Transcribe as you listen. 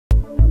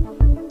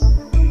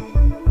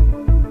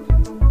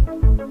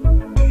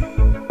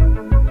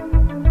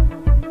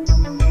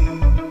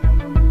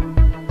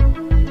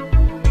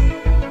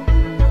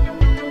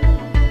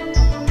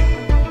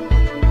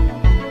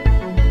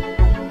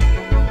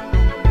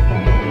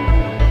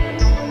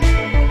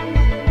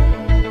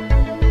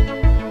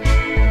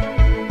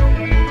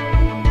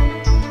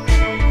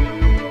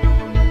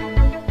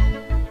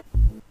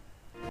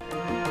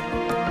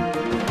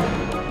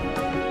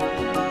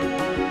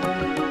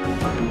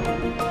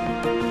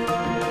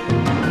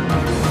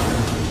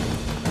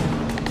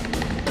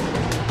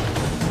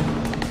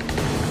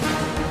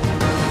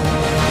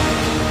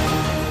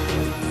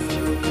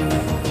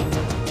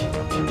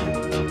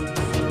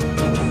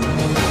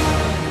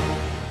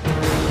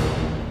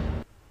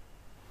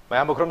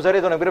Mayam Bukramzari,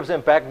 the Nagirab's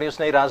Impact News,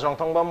 Raj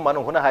Nongthombam,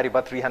 Manung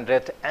Hariba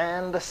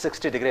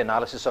 360-degree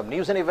analysis of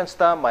news and events.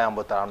 Mayam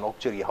Butara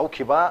Nokchiri,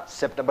 Haukiba,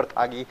 September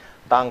Tagi,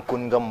 Tang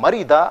Kungam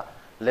Marida,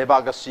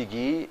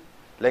 Lebagasi,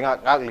 Lenga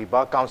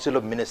Agliba, Council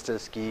of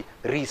Ministers ki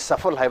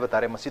reshuffle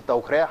Hibatare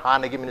Masita Okre,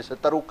 Hanagi Minister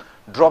Taruk,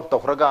 drop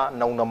Tokraga,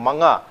 Nauna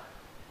Manga,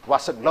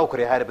 Wasak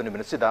Laukre Haraban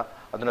Minister,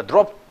 and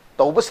drop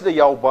Taubas the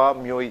Yauba,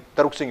 Mui,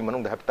 Taruksing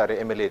Manung the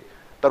Heptare MLA,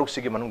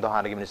 Taruksigi Manung the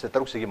Hanagi Minister,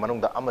 Taruksigi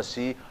Manung the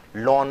Amasi,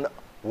 Lon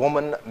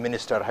Woman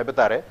Minister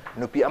Habatare,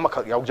 Nupi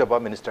Amaka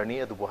Yaujaba Minister ni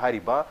Adu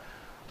Buhariba,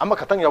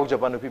 Amakatang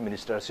Yaujaba Nupi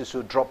Minister,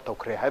 Sisu drop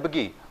Tokre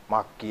Habagi,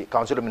 Maki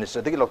Council of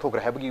Minister, the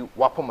Lokre Habagi,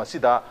 Wapam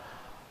Masida,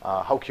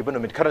 how Kiban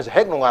with current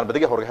Hegnongan, but they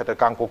had a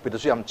Kangpo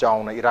Pitusiam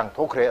Chown, Irang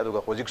Tokre,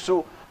 Aduga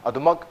Hojiksu,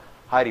 Adumak,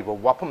 Hariba,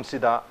 Wapam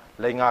Sida,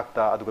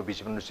 Langakta, Aduga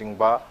Bishop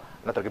Singba,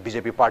 Nataka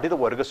BJP party, the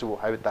Wargasu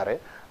Habitare,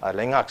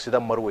 Langak Sida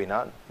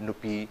Marwina,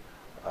 Nupi,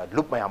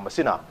 Lupmayam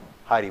Masina.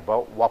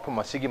 Hariba, Wapam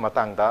Masigi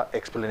Matangda,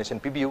 explanation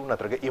PBU,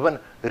 Natraga, even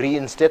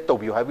reinstate to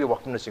you have you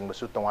walked in the sing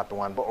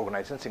Masutangan, but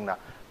organizing Singna,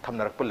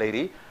 Tamnarpa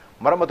lady,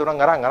 Maramadurang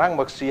Rang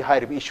Maxi,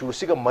 Haribi issue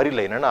Siga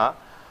Marilena,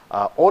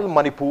 all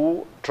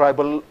Manipur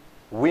Tribal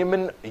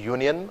Women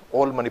Union,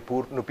 all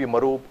Manipur, Nupi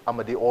Marub,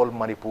 Amadi, all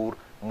Manipur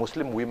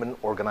Muslim Women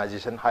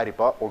Organization,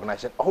 Hariba,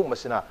 organization,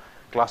 Masina,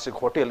 Classic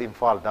Hotel in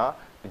Falda,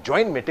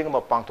 joint meeting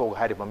of Pangto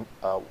Hariba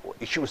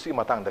issue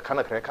Simatang, the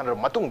Kanakre,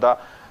 Kanar Matunda.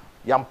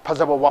 Yam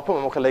Pazaba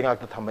Wapam Mokalenga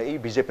Tamai,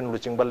 BJP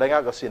Luching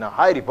Balenga Gasina,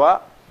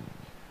 Hiriba,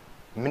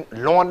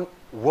 Lone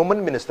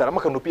Woman Minister,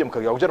 Amakanupiam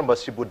Kayajan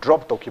Basibu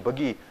drop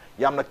Tokibagi,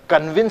 Yam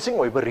convincing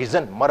or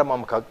reason,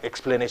 Maramamka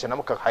explanation,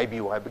 Amaka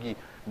Haibu, Habigi,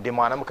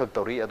 Demanamaka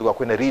Tori,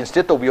 Aduakuna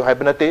reinstate of you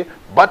Habinate,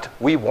 but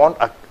we want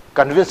a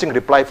convincing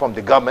reply from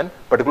the government,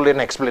 particularly an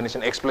explanation,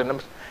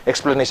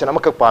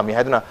 Amaka Pami,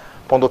 Hadna,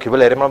 Pondo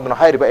Kibele, remember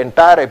Hiriba,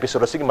 entire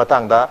episode of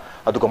Sigmatanga,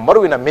 Aduka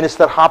Maruina,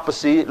 Minister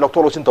Hapasi,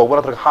 Loctolos into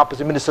one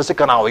Hapasi, Minister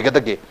Sikana, we get the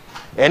gay.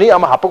 Any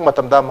Amahapuk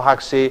Matamda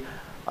Mahakse,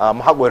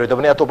 Mahagware, the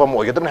Venatopam,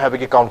 or you don't have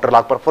a counter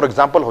lock, for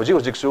example, Hoji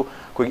Hojiksu,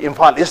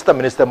 Infal is the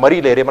Minister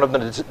Marie, one of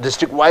the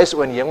district wise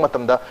when young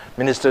Matamda,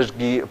 Ministers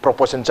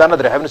proportion Chana,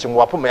 the heavens in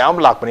Wapam Mayam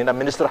Lakmanina,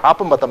 Minister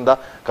Hapam Matamda,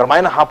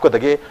 Carmina Hapka the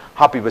gay,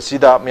 Happy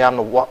Vasida,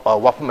 Mayam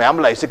Wapam Mayam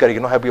Lai, Sikari,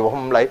 no happy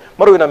Wapam Lai,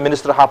 Maruina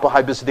Minister Hapa,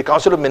 Hibis, the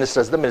Council of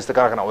Ministers, the Minister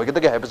Karakana, we get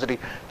the capacity,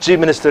 Chief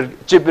Minister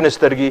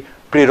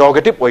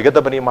prerogative, we get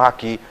the Bani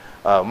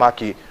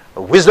Maki.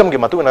 Wisdom gi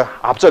matuna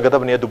apcha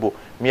gadabani adubu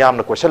miyam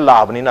na question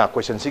labani na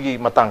question sigi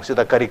matang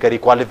sida kari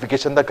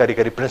qualification da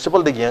kari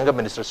principle de yanga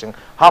minister sing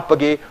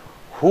hapage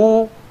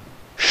who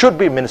should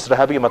be minister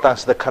habi matang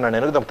sida khana ne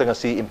dam tanga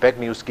si impact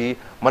news ki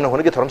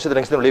manhone gi thoram sida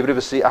length labri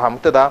bisi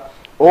ahamta da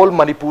all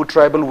Manipur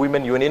Tribal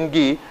Women Union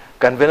gi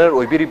convener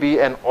oibiribi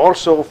and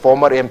also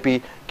former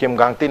MP Kim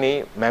Gangte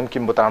ni ma'am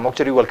Kim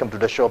Butanmokchari, welcome to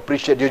the show,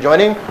 appreciate you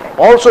joining.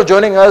 Also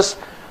joining us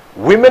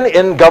Women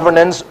in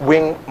Governance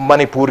Wing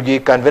Manipurgi,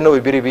 Convenor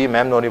Ibiribi,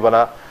 Ma'am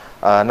Nonibala,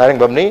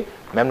 Narengbam ni,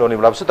 Ma'am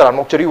Nonibala,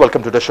 Mokchari,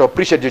 welcome to the show,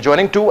 appreciate you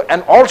joining too.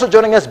 And also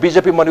joining us,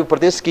 BJP Manipur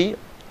Pradesh ki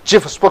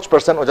Chief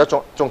Spokesperson, Oja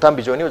Chongtham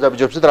Bijoy, Oja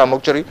Bijoy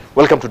Mokchari,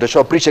 welcome to the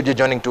show, appreciate you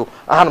joining too.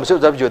 Ahan Mse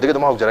Oja Bijoy, dege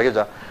dama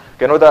Hokjarageja.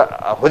 Keno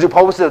da Hoji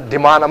Pawus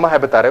demand ama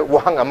habitare,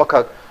 Wahang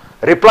amaka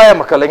reply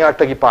amaka lenga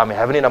tagi pame,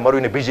 haveni na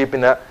maru ni BJP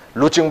na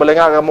luching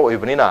balenga amo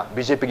ibni na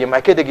BJP ki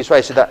maike degi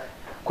swaisida.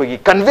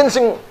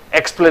 Convincing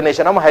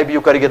explanation am have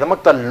you carry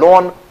the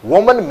lone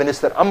woman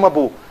minister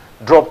Amabu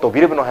drop to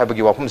Biribano have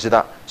you wapum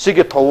sida.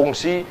 Sige Tong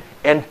si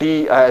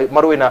anti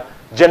Maruina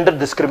gender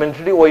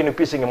discriminatory or in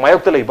piecing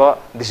Mayoktaleba,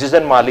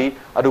 decision Mali,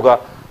 Aduga,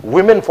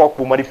 women folk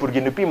Manipur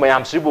Ginupi,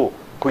 Mayam Sibu,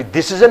 quick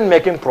decision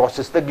making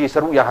process the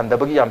Gisaru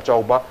Yahandabagi Yam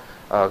Chauba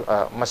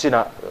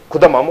Masina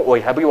Kudamam or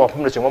have you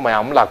wapum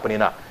Mayam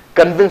Lakpanina.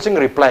 Convincing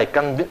reply,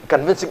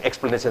 convincing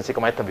explanation,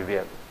 Sikamata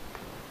Vivia.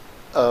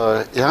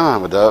 Yeah,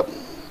 but the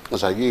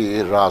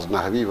Raj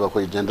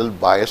Nongthombam general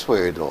bias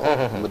for do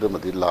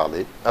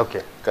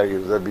okay carry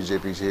the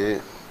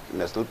BJP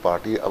national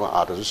party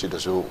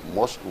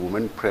most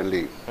women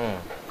friendly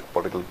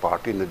political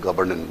party in the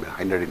governance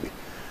behind it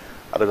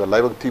adaga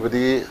live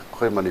activity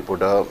khoi Manipur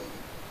da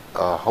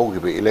how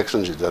give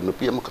elections is the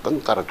PM katang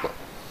karakwa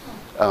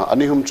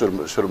anihum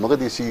surmaga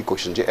disi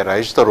question je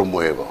arise ta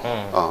romoeba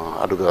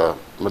adaga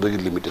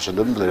madagi limitation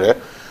dum le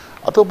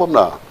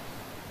atobamna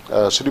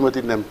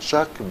Srimati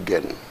Namchak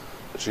again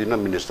Sina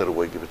Minister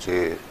Wagi,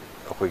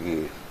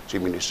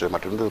 Chief Minister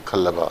Matunda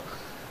Kalava,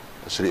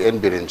 Sri N.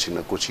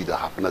 Berencina Kuchida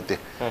Hapanate,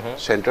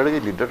 Central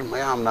leader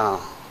Mayamna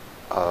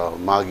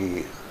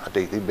Magi, a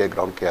take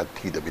background care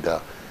the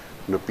Vida,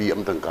 no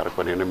PM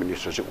Tankarpan and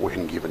ministership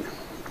when given.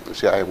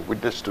 See, I am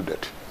witness to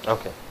that.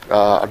 Okay.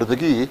 At the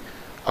Gi,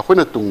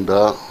 Aquina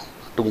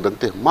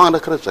Tungdante, Mana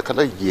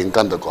Krakala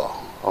Yenkandago.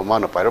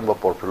 Mana Pyram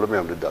portfolio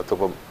of the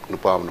Datopam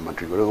Nupam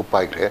Mantrigo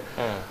Pike.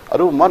 I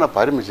don't Mana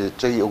Pyram is a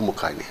Chay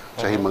Omukani,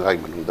 Chay Magai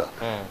Manunda,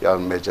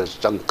 Yan Majors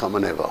Chunk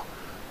Kamaneva.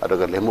 I don't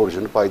get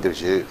Lemorian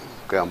Pide,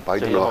 Cam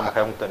Pide.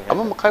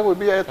 Amakai will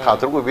be a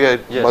Tata will be a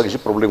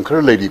problem.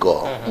 Current lady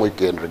go,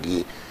 Moikan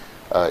Regi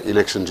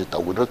elections. It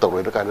would not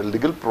already kind of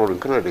legal problem.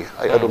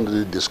 I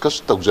don't discuss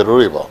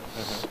Togzereva.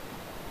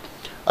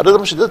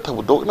 ꯑꯗꯨꯒ ꯁꯤꯗ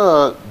ꯊꯧꯗꯣꯛꯅ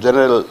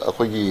general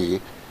ꯑꯩꯈꯣꯏꯒꯤ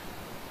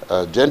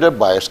gender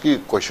ꯕꯥꯏꯁꯀꯤ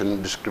question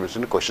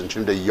discrimination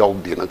ꯀ꯭ꯋꯦꯁꯟꯁꯤꯡꯗ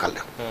ꯌꯥꯎꯗꯦꯅ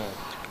ꯈꯜꯂꯦ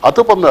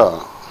ꯑꯇꯣꯞꯄ ꯑꯃꯅ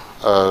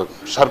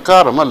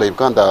ꯁꯔꯀꯥꯔ ꯑꯃ ꯂꯩꯕ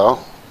ꯀꯥꯟꯗ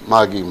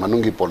ꯃꯥꯒꯤ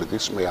ꯃꯅꯨꯡꯒꯤ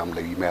ꯄꯣꯂꯤꯇꯤꯛꯁ ꯃꯌꯥꯝ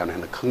ꯂꯩ ꯃꯌꯥꯝꯅ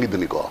ꯍꯦꯟꯅ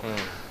ꯈꯪꯉꯤꯗꯨꯅꯤꯀꯣ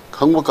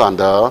ꯈꯪꯕ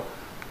ꯀꯥꯟꯗ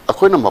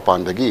ꯑꯩꯈꯣꯏꯅ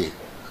ꯃꯄꯥꯟꯗꯒꯤ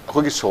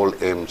ꯑꯩꯈꯣꯏꯒꯤ ꯁꯣꯜ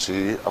ꯑꯦꯝꯁꯤ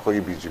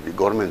ꯑꯩꯈꯣꯏꯒꯤ BJP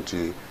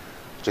ꯒꯣꯔꯃꯦꯟꯁꯤ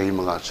ꯆꯍꯤ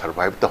 5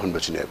 ꯁꯔꯚꯥꯏꯚ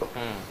ꯇꯧꯍꯟꯕꯁꯤꯅꯦꯕ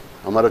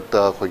ꯑꯃꯔꯛꯇ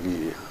ꯑꯩꯈꯣꯏꯒꯤ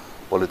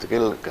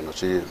ꯄꯣꯂꯤꯇꯤꯀꯦꯜ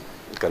ꯀꯩꯅꯣꯁꯤ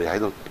ꯀꯔꯤ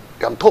ꯍꯥꯏꯗꯣ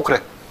ꯌꯥꯝ ꯊꯣꯛꯈ꯭ꯔꯦ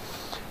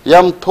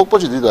ꯌꯥꯝ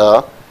ꯊꯣꯛꯄꯁꯤꯗ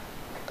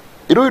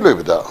इरोई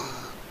लोइबदा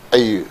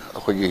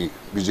अखोगी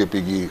बीजेपी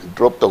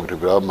ड्रॉप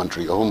तौग्रिबा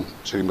मंत्री अहम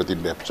श्रीमती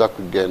नेपचाक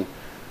गेन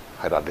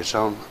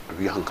हैरादेसाम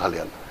रवि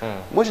हंखालियन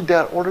मोज they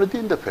are already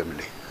in the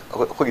family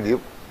अखोगी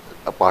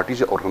party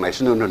से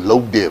ऑर्गेनाइजेशन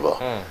लौदेबा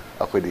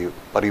अखोगी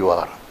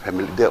परिवार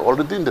family they are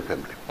already in the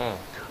family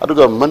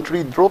अदुगा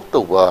मंत्री ड्रॉप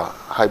तौबा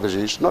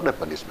हाइबजे is not a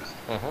punishment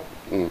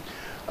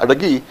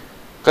अदगी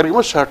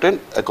Karima certain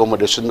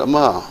accommodation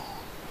अमा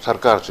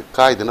सरकार से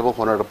कायदनबा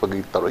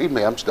होनरपगी तरोई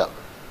मयाम सिदा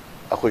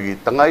अखोगी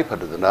तंगाई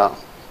फदना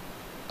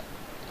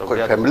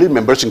फैमिली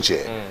मेंबर्स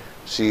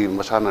सी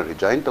मसाना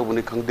रिजाइन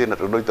तौबनी खंगदे न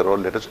रोई तरो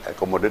latus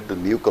accommodate the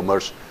new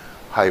commerce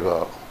हाइबा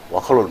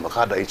वाखलोल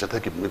मखादा आई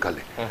चथकिबनि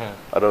खाले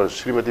अरो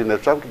श्रीमती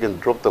नेपचाम की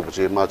ड्रॉप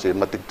तबसे माचे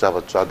मतिक चाबा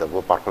चादब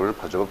परफॉर्मेंस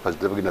फजब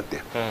फजदबगी नते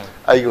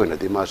आई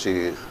ओनदि मासी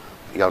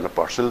यावना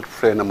पर्सनल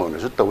फ्रेंड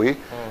अमोनसु तवी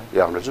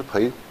यावनासु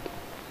फै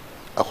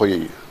अखोई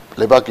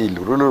लेबाकी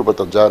लुरुलुर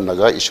बतजा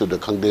Naga issue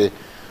the खंगदे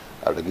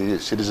अदगी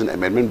citizen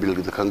amendment bill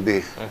the खंगदे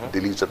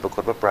Delhi चतप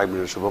cope prime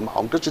minister bomb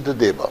out चिद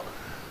देबा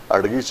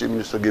अदगी चीफ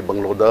मिनिस्टर की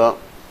बंगलोदा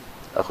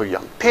अखोई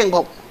yang थेंग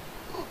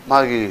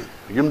मागी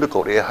युमद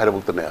कोरे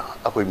हारबुतने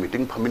अखोई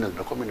मीटिंग फमिन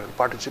रकमिन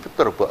पार्टिसिपेट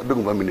तरप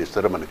अदुगुमा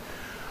मिनिस्टर माने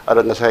अर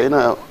ngsaina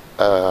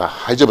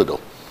हाइजबदो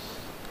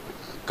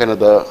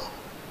कनादा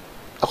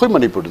अखोई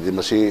मणिपुर दि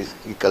मसी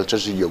कल्चर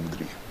से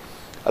योगद्री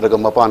अरग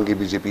मपान की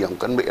बीजेपी हम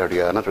कन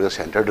एरिया नत्रग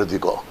सेंटर दि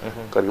को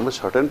करिम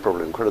सर्टेन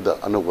प्रॉब्लम खरद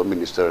अनोब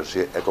मिनिस्टर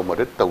से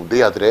एकोमोडेट तौदे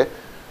यादरे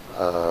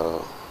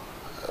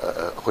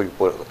अखोई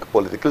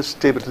पॉलिटिकल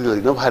स्टेबिलिटी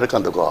लेनो हायर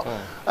कांद को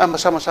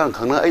मसा मसा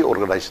खंगना आई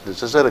ऑर्गेनाइजेशन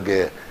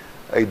ससरगे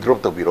आई ड्रॉप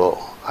तबिरो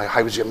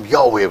हाइबजे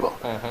यावेबा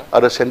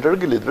अर सेंटर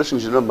की लीडर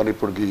सिंह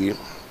मणिपुर की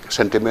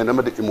सेंटिमेंट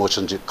अमद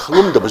इमोशन से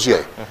खंगम दबसी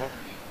है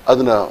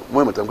अदना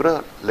मोय मतम करा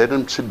लेट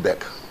देम सिट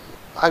बैक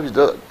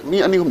हाइबजे मी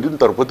अनि हम दिन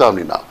तरप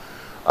तामनिना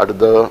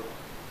अदद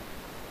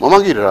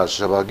ममागी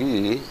राज्यसभा की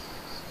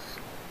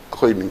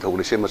अखोई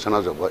निंथौले से मसना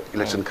जब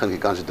इलेक्शन खंगी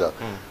कांसिदा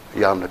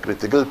यामना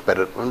क्रिटिकल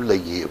पेरियड हम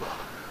लैयेबा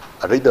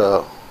अरेदा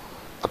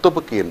अतोप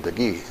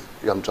केंदगी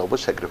याम चावब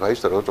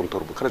सैक्रिफाइस तरो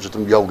चोंथोर खरा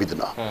जुतुम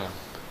यावगिदना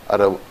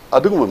अर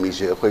अदुगुम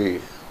मीसे अखोई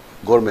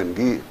गवर्नमेंट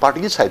की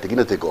पार्टी की साइड की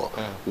नते को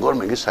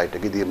गवर्नमेंट की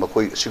साइड की दी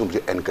मखोई सिगुम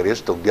से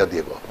एनकरेज तौदिया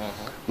देबा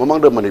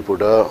ममंग the Manipur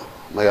the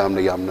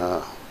मयामना यामना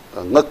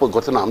ngakpa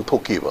gotana am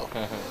thokiba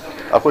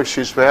akoi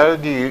ceasefire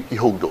gi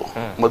ihogdo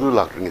madu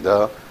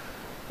lakrinida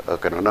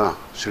kanona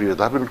Sri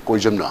Radhabin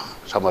Koijamna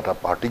samata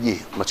party gi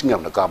maching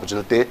amna ka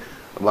bajate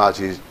ma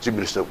chi chief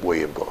minister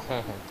boyebo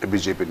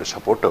BJP na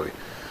support toy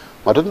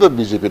madanda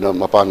BJP na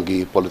mapan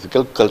gi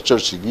political culture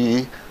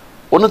sigi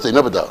onat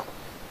ina bada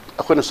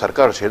akoi na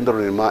sarkar sendor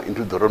ni ma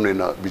into doron ni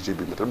na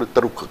BJP matlab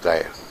taruk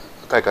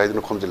kai na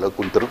khomjela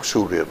kun taruk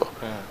sureba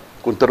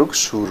kun taruk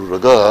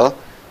sururaga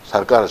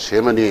सरकार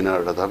सेमनी ना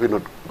रधाबिन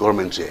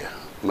government से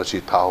मसी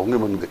थाओंगे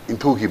मंग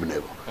इंथु की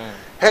बनेबो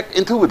हेक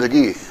इंथु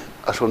बदगी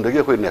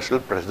असोंदगी कोई national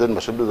president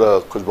मसद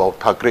खुजबाव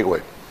ठाकरे कोई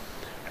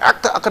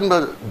act अकन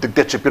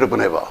dictatorship पर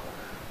बनेबा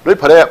रै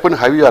फरे अपन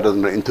हाइवे याद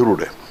इंथु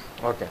रुडे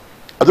ओके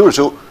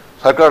अदुसु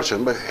सरकार से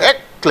हेक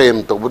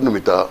क्लेम तो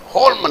बनुमिता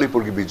होल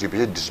मणिपुर की बीजेपी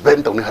से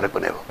डिसबैंड तौने हरे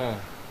बनेबो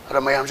अरे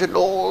मयाम से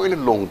लोइन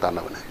लोंग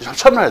ताना बने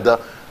सबना दा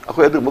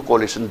अखोई अदुम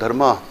कोलिशन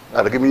धर्म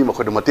अरगे मी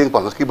मखोद मतेंग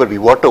पांगकी ब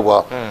रिवॉर्ड तवा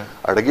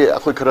अरगे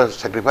अखोई खरा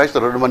सैक्रिफाइस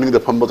तरो मनिंग द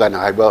फम गाना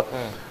हाइबा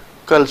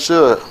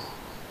कल्चर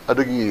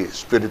अदगी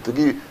स्पिरिट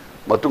की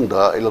मतुंग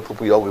दा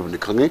इलथोपु यावबनि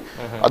खंगी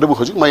अदुबु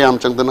हजिक मयाम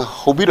चंगदना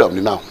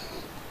होबिरामनि ना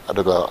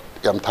अदगा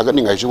याम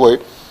थागनि गाइसु होय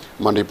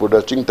मणिपुर दा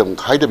चिंगतम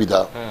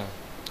खाइदबिदा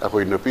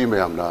अखोई नुपी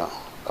मयामना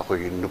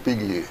अखोई नुपी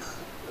की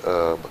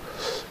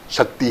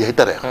शक्ति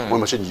हैतरे मोय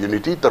मसिन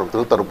यूनिटी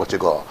तरो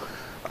पचेको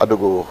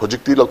अदुगो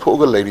हजिक्ति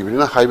लखोगा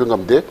लैरिबिना हाइबा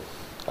ngamde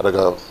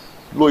adaga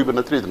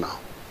loibana tree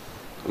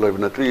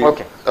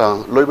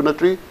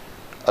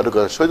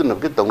aduga soidana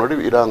ki tawnari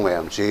irang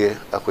mayam che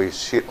akoi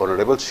si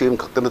honorable sim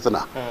khakta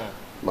natana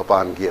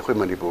mapan gi akoi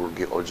manipur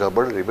gi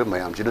observer ribe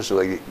mayam chi su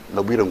ai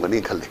lobiram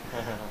gani khalle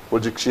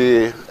hojik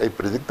se ai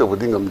predict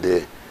tawdi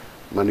ngamde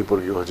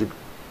manipur gi hojik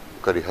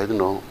kari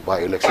haidno by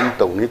election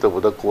tawni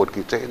tawda court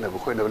ki chaina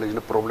khoi na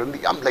election problem di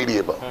yam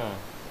lairiba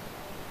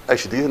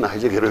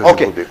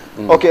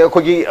Okay,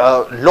 कोई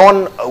lawn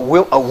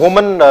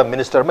woman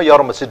minister में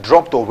यार मसे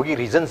drop तो होगी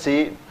reason से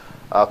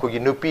कोई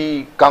नुपी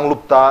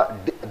कांगलुप्ता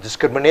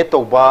discriminate तो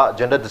बा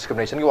जेंडर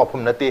डिस्क्रिमिनेशन की वाफम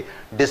नते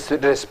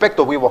डिसरेस्पेक्ट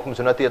तो भी वाफम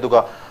सुनते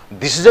अदुगा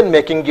डिसीजन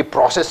मेकिंग की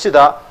प्रोसेस से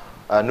दा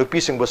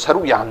नुपी सिंह बो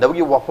सरु यामदब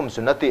की वाफम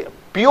सुनते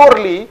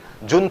प्योरली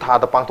जुन था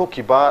द पांथो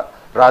की बा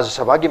Rajya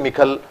Sabha ki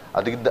Mikhal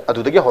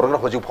adudagi horana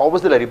hoji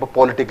phawbas de lariba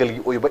political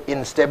gi oiba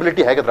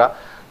instability hagadra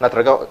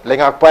natraga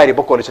lenga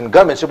pairiba coalition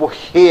government se bo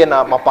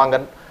hena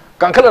mapangan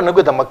kankhala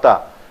nagu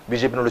damakta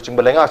BJP no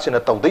luchingba lenga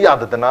sina tawda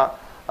yadadana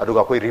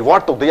aduga koi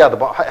reward tawda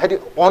yadaba hadi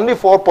only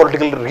for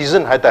political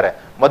reason haitare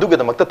maduga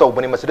damakta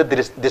tawbani masida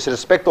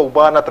disrespect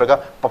tawba natraga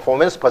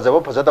performance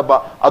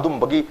phajadaba adum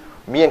bagi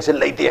miyang se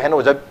leite heno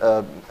ja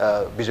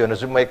Bijoy na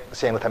zumai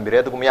seng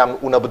thambire adugum yam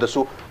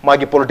unabudasu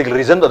magi political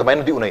reason da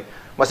main di unai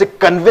mase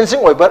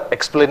convincing over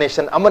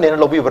explanation amane na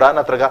lobi bra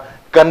natraga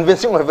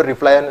convincing over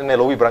reply ne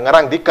lobi bra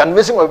ngarang di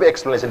convincing over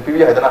explanation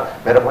pibi haidana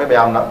madam hoy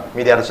mayam na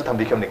media da su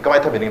thambi khamni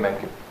kamai thabini ma'am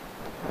ki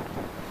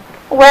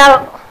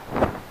well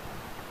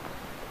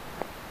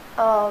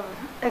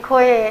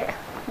ekhoi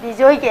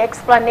Bijoy ki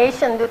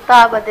explanation du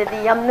ta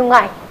badedi yam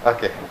nungai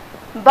okay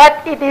but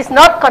it is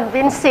not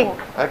convincing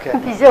okay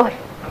Bijoy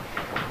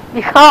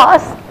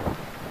because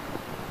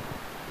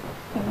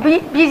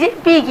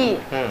BJP ki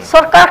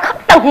sarkar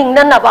khattang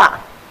hingna na ba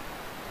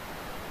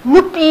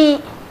nupi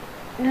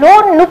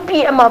lon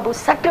nupi amabu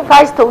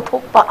sacrifice to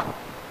thokpa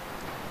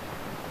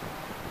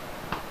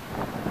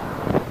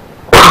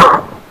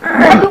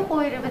adu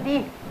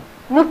oirebadi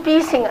nupi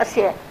sing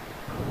ase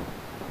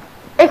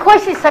ekhoi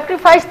si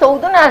sacrifice to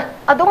duna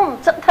adum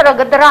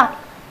chatharagadra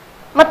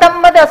matam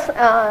mada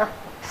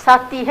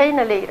sati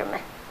haina leirame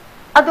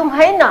adum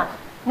haina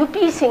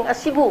nupi sing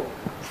asibu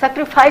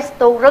sacrifice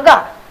to raga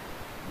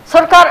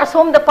sarkar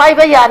asom da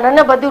paiba yana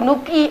na badu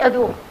nupi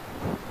adu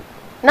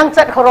nang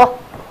chat khoro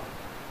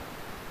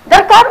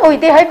darkar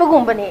oide hai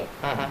bagum bani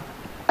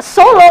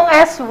so long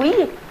as we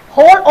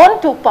hold on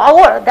to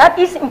power that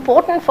is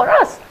important for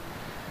us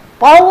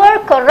power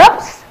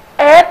corrupts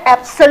and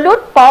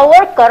absolute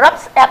power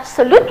corrupts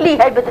absolutely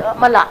hai badu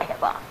mala hai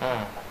ba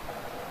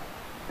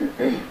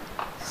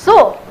so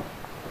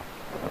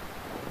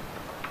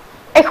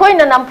ekhoi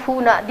na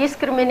nampuna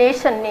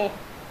discrimination ni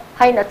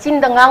haina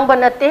chinda ngang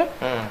banate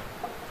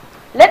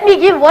let me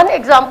give one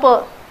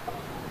example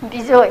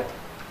Bijoy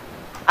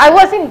I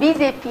was in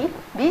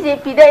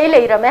BJP da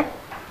ilairame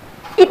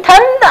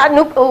ithanda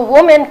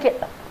woman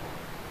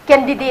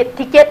candidate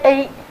ticket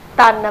ai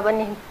tanna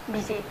bani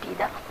BJP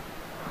da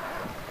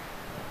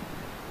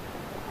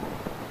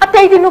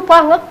atai dinu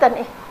pangak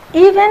tane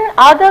even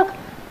other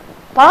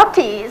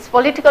parties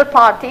political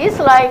parties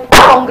like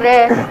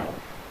Congress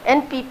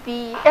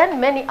NPP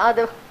and many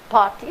other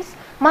parties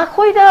ma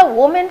khoi da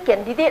woman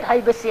candidate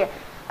hai base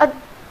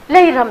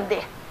leiram de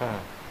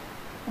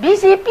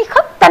BJP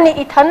khattani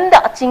ithanda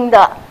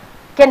achingda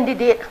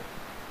candidate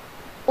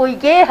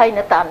oige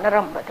haina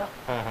tanaram bado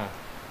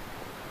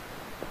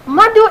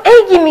madu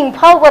egi ming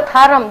phawba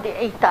tharam de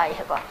ei tai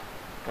heba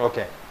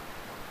okay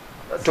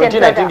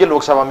 2019 ke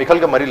lok sabha mikhal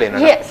ka mari lena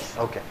yes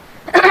okay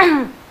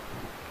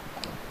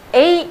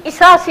ei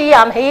isa si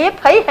yam he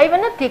phai hai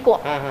bana tiko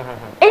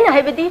ei na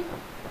hai badi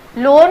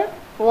lone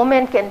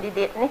woman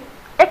candidate ni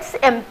ex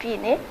MP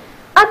ni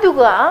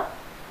aduga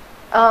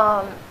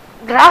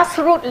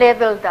grassroots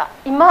level da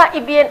ima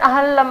ibien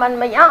ahal laman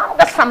mayam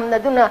ga samna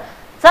duna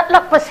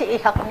chatlak pasi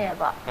hak ne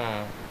ba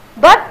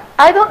but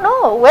I don't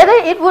know whether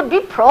it would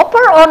be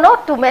proper or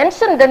not to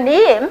mention the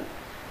name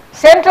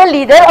central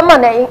leader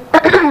amana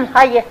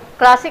haye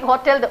classic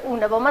hotel da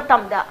unaba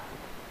matam da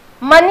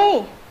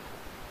money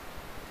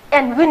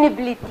and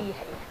winnability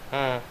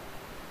hai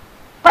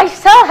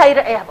paisa hai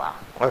ra ba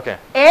okay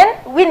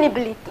and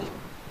winnability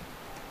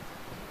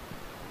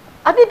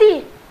adidi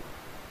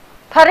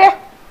phare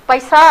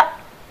paisa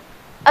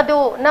adu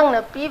nang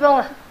na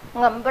pibang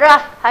ngambra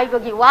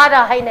haibagi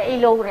wara haina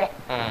ilore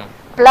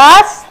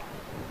plus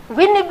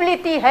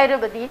winnability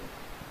hairabadi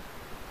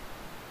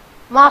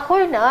ma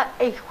khoina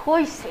ei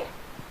khoi se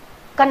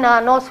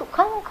kanano su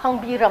khang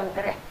biram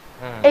dre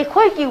ei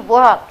khoi ki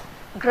work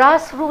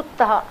grassroots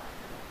ta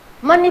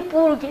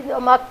Manipur ki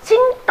ma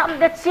ching tam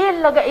da chel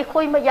laga ei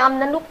khoi ma yam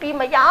na nupi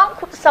ma yam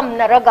khut sam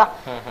na raga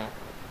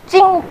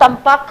ching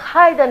tampak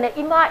hai da na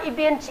ima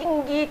iben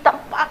chingi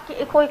tampak ki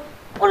ei khoi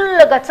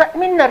pullaga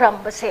chatmin na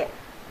ram base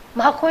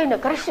ma khoi na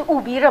karsi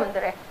ubiram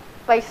dre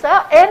paisa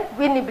and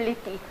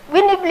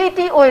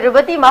winnability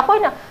oirabadi ma khoi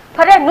na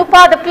phare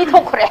nupa da pi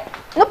thokre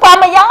nupa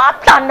ma ya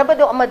tan na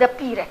bado amada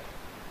pire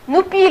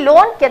nupi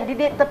lone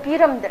candidate ta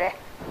piram dre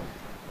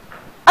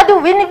adu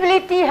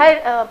winnability hai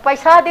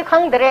paisa de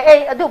khang dre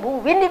ei adu bu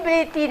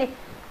winnability ni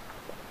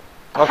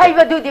hai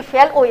badu di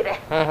fail oire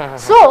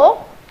so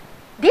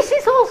this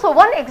is also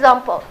one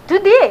example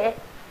today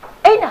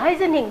ei na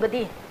haizening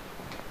badi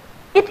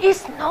it is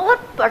not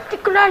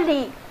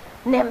particularly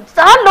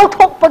nemsa lo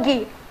thok pagi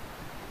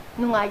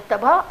nungai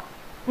taba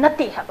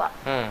nati haba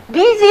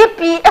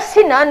BJP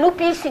asina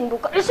nupi singbu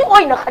ka isu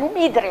oina khan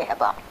bi dre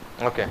haba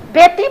okay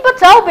beti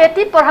bachao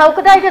beti parhau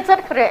kadai ga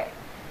chat khre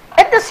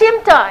at the same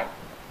time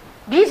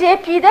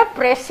BJP da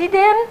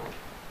president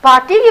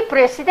party ki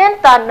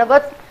president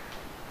tanabat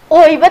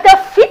oiba da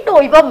fit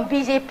oiba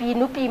BJP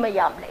nupi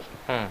mayam le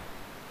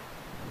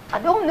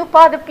adum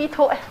nupa da pi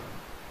tho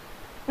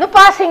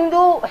nupa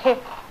singdu he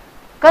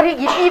kari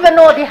gi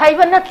ibano di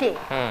haiba nati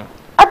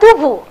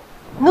adubu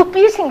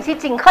nupi sing si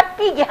ching khat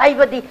pi gi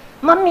haiba di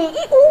mami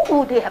I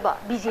u de haba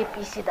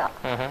BJP sida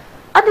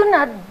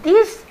aduna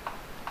this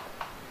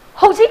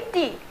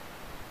hojikti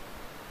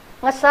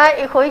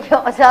ngasai khoi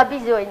yo azabi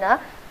joina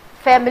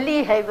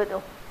family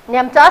haibado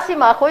nyamcha si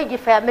ma khoi gi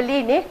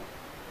family ni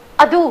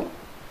adu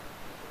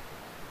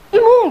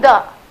imungda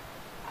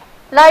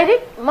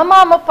lairik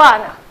mama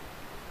mapana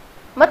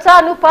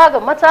macha nu pa ga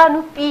macha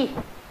nu pi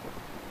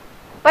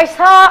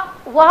paisa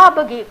wa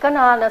bagi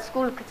kana na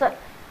school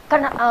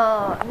kana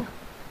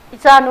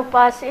icha nu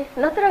pa se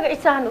natraga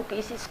icha nu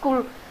pi si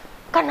school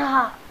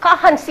kana ka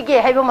han sige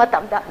haiba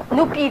matamda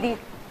nu pi di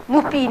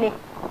nu pi ni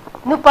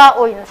nu pa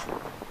oina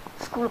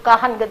school ka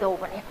han ga do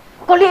bani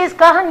college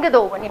ka han ga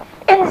do bani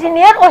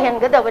engineer o han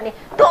ga do bani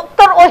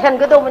doctor o han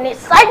ga do bani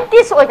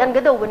scientist o han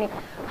ga do bani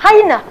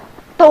haina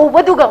to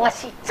badu ga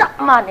ngasi chap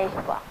mane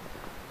ba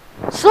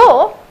so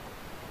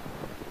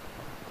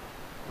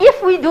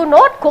if we do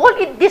not call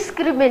it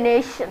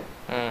discrimination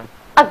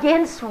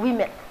against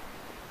women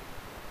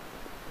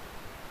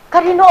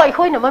karino ai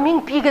khoi na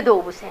maming pi ga do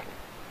bu se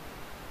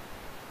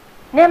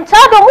nem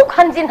cha do muk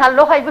hanjin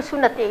hallo hai bu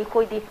sunate ai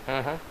khoi di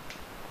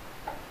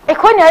ai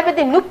khoi na ai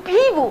be nu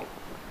pi bu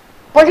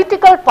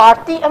political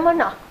party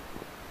amana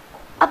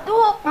adu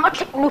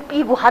mathik nu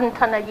pi bu han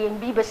thana yeng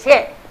bi ba se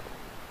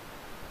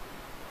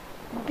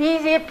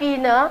BJP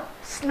na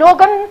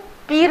slogan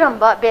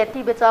piramba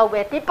beti bachao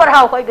beti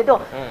parhao hoi bedo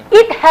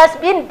it has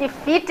been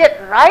defeated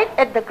right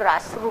at the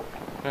grassroots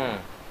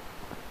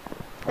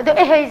ado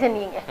e hai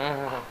janing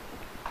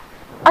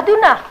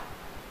aduna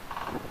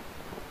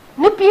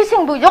nupi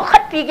sing bu yok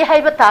khat pi ge hai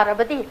batara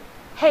badi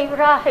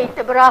heibra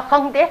heitbra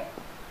khangde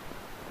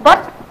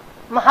but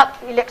mahak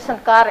election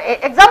kar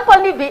example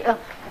ni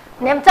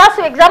nemcha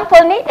su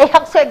example ni e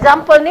hak su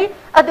example ni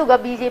aduga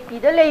BJP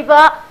da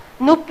leiba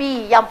nupi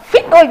yam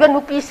fit oiba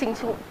nupi sing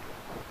su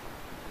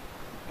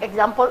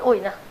example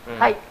oina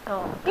hai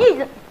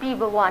pi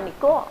bawani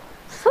ko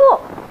so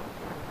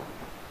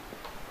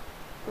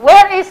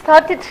where is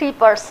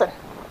 33%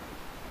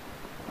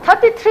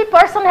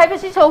 have you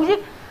seen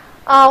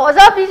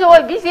aza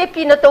Bijoy BJP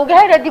na to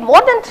ga ready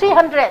more than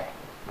 300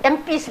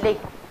 MPs le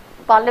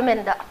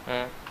parliament da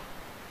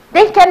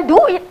they can do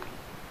it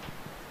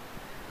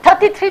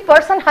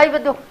 33% hai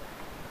badu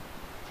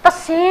ta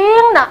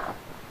sing na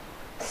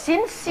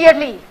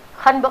sincerely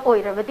khanba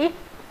oirabadi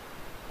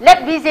let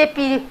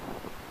BJP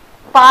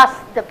pass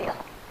the bill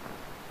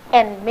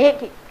and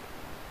make it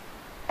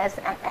as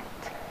an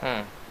act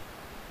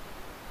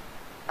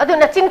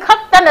aduna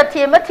chingkhak ta na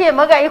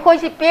thema ga ikoi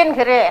si pen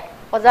khare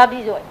oza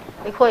Bijoy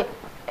ikoi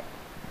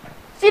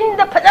chin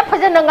da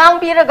phaja na ngang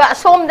bi ra ga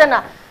som da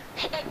na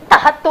ta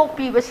hatto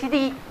pi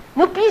basidi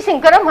nupi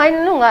sing karam hai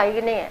nu ngai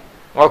gane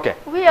okay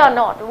we are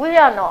not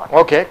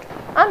okay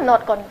I'm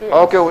not convinced.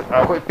 Okay,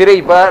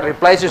 Piraiba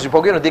replies is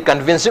spoken the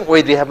convincing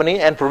way the happening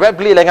and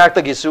probably like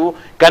actor gisu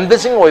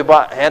convincing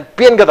oiba and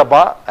pien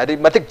gadaba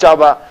matik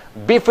chaba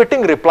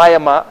befitting reply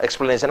ama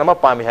explanation ama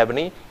pami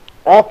happening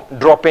of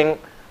dropping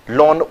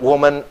lone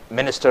woman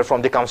minister from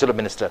the council of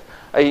ministers.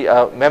 I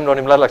ma'am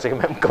Nonibala like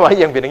ma'am kamai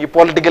yang binangi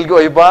political gi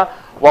oiba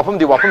wapum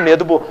ne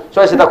dubo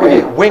so I said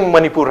wing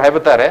Manipur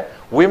habatare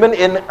women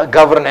in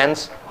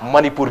governance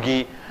Manipur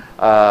gi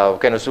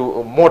kind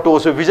of motto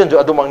so vision jo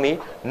adumangni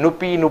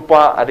nupi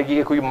nupa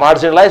adigi koi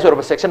marginalized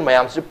or section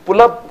mayam se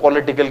pull up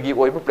political gi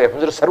oi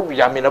platform jo saru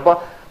yamina ba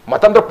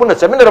matam da punna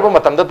chamina ba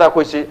matam da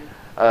koi si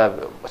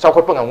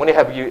sakot pang ngoni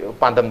have gi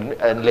pandam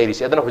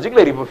ladies adana hojik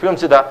lady film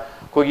se da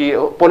koi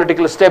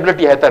political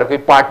stability hai tar koi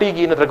party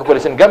gi natra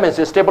coalition government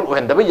se stable o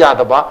henda ba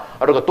yada ba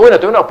aduga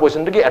toina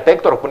opposition gi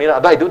attack tor punina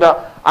ada idu da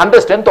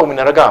understand to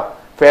minaraga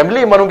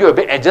family manungi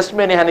obe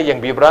adjustment ne hani yang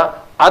bibra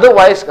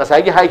otherwise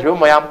kasai gi high hero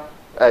mayam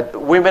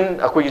women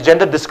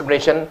gender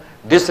discrimination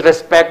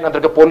disrespect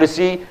natraga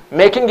policy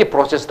making the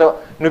process the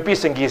nupi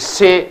singi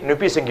say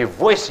nupi singi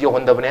voice yo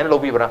honda bane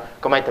lobi bra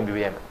kamai tambi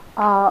bem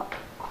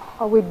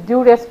with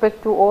due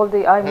respect to all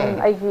the I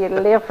mean I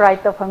left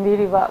right of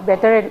family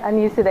better and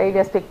anisi I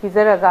respect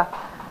pizaraga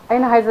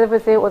aina haizabe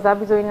se oza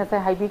Bijoy na sai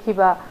haibi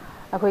kiba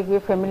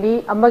akoi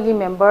family amagi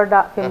member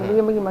da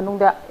family amagi manung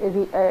da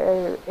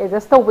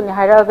adjust tawbani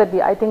hairaga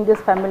di I think this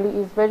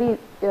family is very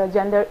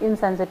gender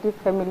insensitive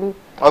family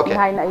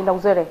behind I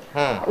lauzare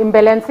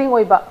imbalancing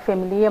oiba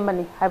family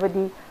amani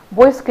habadi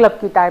boys club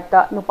ki type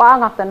da nupa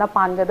ngakta na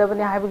pan ga da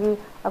bani habagi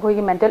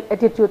akoi mental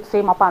attitude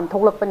se mapan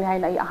thoklak pani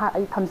haina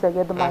I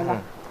thamsage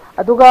dumaina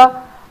aduga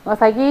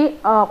ngasagi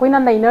koina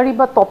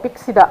nainariba topic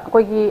sida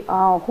koi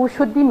who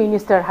should be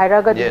minister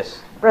hairaga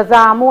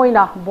praja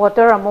moina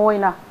voter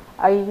moina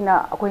aina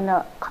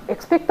akoina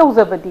expect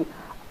tawzabadi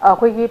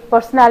akoi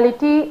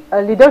personality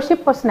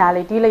leadership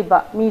personality leiba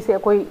mi se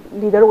akoi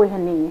leader oi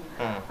hani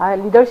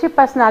leadership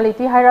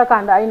personality haira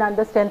kanda aina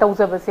understand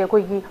tawzabase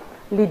akoi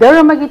leader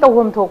amagi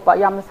tawhom thokpa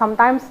yam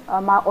sometimes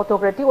ma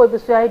autocratic oi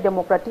besuyai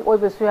democratic oi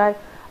besuyai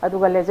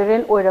aduga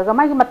legend oiraga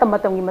mai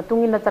matam gi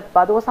matungi na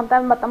chatpa do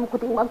sometime matam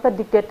khuding makta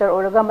dictator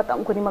oiraga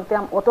matam khuding makta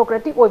am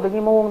autocratic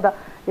oibagi mawong da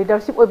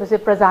leadership oibase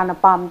praja na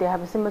pamde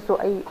habase masu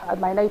ai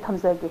maina I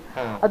thamjagi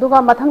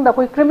aduga mathang da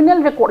koi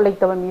criminal record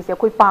leitaba mi se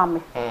koi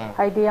pame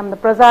haidi am na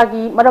praja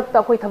gi marak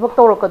ta koi thabak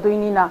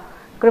tawrakadoini na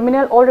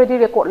criminal already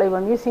record laiba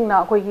mi singna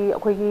akhoi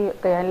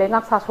kay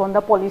lengak sa son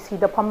da policy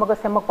da phamaga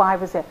semak pa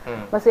haibase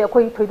mase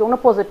akhoi thoidongna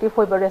positive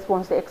hoiba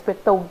response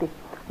expect tawdi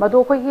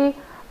madu akhoi gi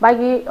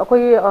magi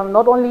akhoi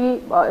not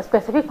only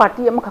specific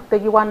party am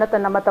khaktagi wana ta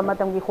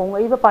matam gi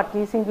hongai ba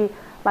party singi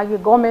magi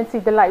government si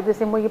da laibe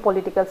se moi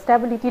political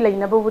stability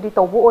laina ba budi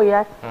tawbo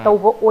oya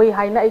tawbo oi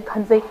haina ai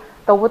khanjai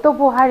tawbo to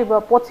bo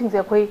hariba pot sing je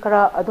akhoi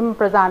kara adum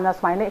prajana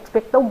smaina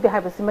expect tawdi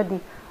haibase madi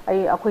ai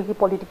akhoi gi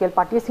political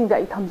party sing da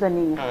I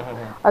thamjani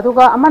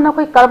aduga amana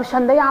akhoi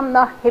corruption da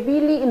yamna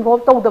heavily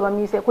involved tawdaba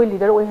mi se akhoi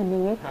leader oi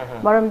haningi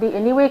maramdi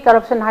anyway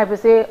corruption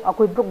haibase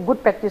akhoi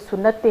good practice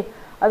sunnate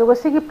aduga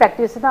sigi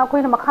practice na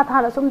akhoi na makha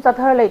thana sum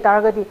chathar lai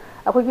taragadi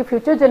akhoi gi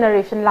future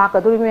generation la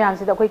kaduri myam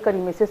si da akhoi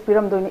kari message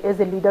piram doini as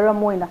a leader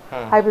amoina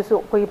haibasu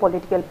akhoi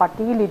political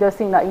party leader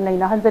sing na inai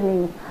na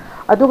hanjani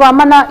aduga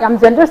amana yam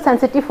gender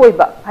sensitive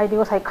hoiba haidi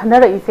go sai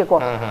khanara ise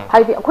ko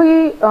haidi akhoi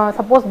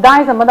suppose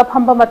dai samada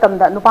phamba matam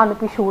da nupa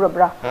nupi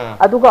surabra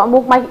aduga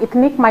amuk mai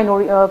ethnic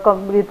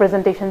minority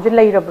representation ji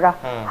leirabra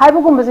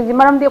haibu gum ji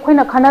maram di akhoi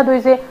na khana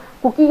doise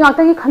kuki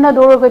ngakta gi khana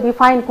dor ga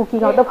define kuki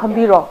ngakta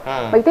phambiro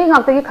maitei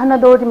ngakta gi khana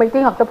dor di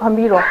maitei ngakta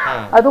phambiro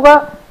aduga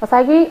masai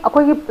gi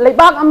akhoi gi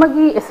leibak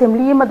amagi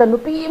assembly ma da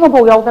nupi ma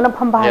bo yaudana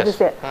phamba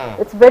haibise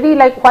it's very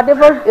like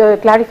whatever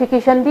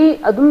clarification di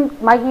adum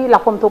magi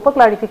lakom thopa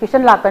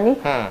clarification lakani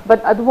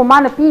but adubu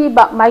mana pi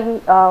ba magi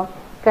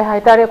kai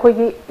haitare akhoi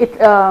gi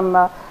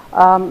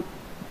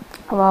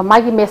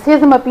magi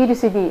message ma pi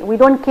disidi we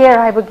don't care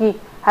haibagi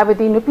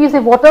habadi nupi se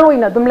voter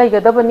oina dum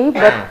laigadabani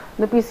but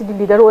nupi se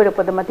leader oira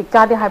padamatik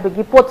chade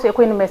habagi pot se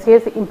akoina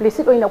message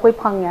implicit oina akoi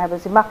phangi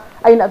habasima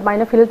aina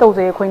admaina feel tawje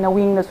akoina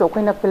wing na so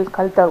akoina feel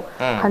khalta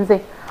khanje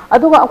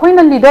aduga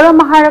akoina leader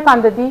ma hara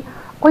kandadi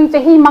koi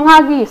chahi manga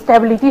gi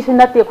stability se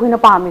natte akoina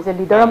pami se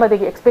leader ma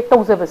degi expect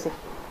tawje base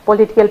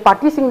political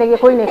party sing nege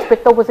akoina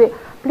expect tawbase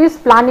please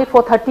plan it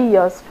for 30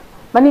 years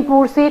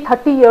Manipur se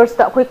 30 years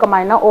ta akoi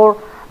kamaina or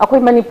akoi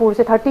Manipur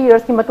se 30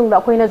 years ki matung da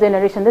akoi na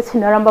generation da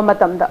sinaramba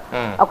matam da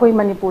akoi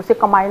Manipur se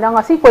kamaina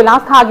ngasi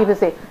koilas thagi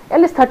bese at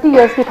least 30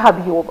 years ki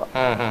thabiyo ba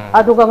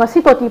aduga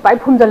ngasi toti pai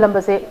phumjalam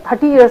base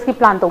 30 years ki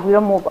plan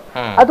tawiramo ba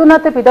aduna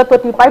te pida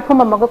toti pai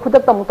phum amaga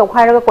khudak tamu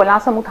tawkhaira ga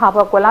koilas amu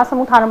thaba koilas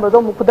amu tharam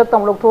do mu khudak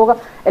tamu lokthoga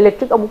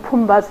electric amu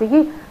phumba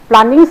sigi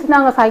planning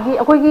sina ngasai gi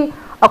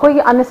akoi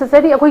gi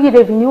unnecessary akoi gi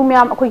revenue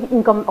myam akoi gi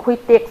income akoi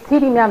tax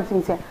thiri myam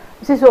singse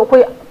sisu akoi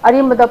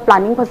arimada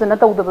planning phasana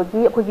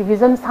tawdabagi akoi gi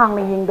vision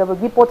sangna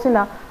yengdabagi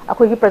potsina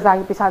akoi gi praja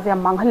gi pisa je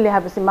manghalle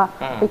habasima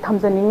ai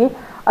thamjaningi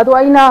adu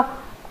aina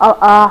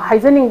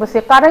haijaning base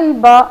karai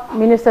ba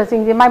minister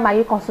sing je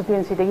mai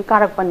constituency degi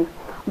karak pani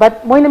but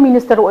moina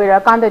minister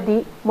oira kanda di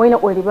moina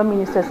oiriba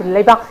minister si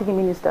leibak si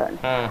minister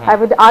I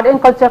with art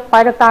and culture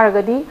pairak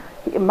taragadi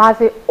ma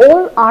se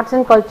all arts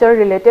and culture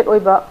related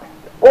oiba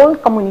all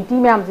community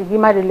myam ji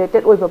ma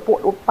related oiba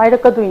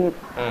pairak kaduini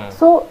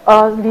so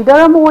leader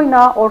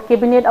amoina or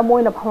cabinet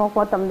amoina phamak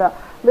matamda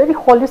very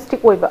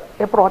holistic oiba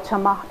approach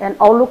ama and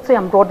outlook se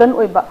am broaden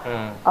oiba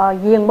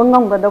yeng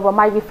bangam gadaba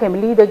my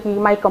family dagi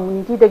my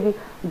community dagi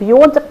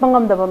beyond chat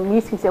bangam daba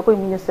mi sing se koi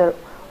minister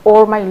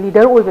or my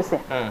leader oiba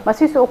se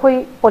masi so koi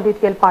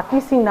political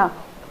party sing na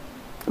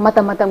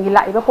matam gi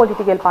laiba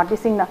political party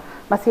sing na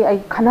masi ai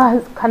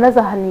khana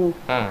jahani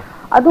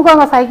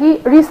aduga ngasai gi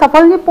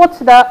reshuffle ni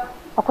pots da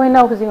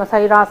akoina huji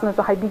ngasai ras na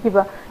so haibi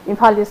giba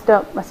Imphal East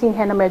masing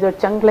hena major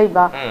chang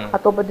leiba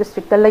atoba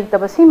district ta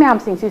leitaba si myam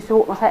sing si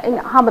su ngasai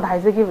aina hamad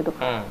haijagi bu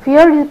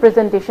fair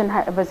representation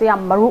habase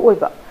yam maru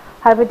oiba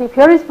habadi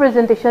fair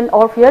representation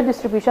or fair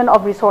distribution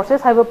of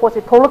resources haiba post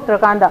tholok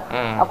trakanda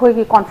akoi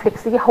gi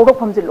conflicts gi hawdok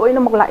phamji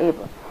loina mokla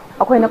eba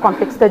akoina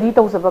conflict study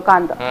tawjaba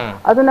kanda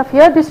aduna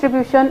fair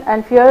distribution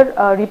and fair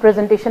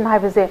representation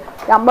habase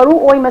yam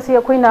maru oi masi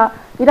akoina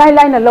irai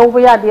laina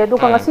lowba yadi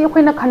aduga ngasi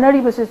akoina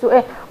khanari basisu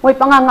moi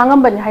panga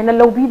ngangam bani haina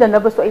lowbi dana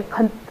basu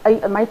ai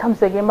mai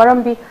thamsege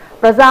maramdi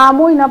praja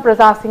moina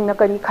praja singna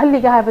kari khalli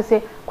ga habase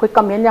koi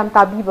comment yam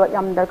tabiba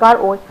yam darkar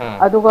oi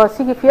aduga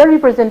sigi fair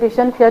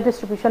representation fair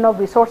distribution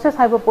of resources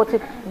haiba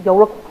pochi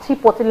yawrak si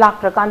pochi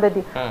laktra kanda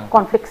di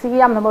conflict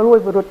sigi yam na maru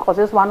root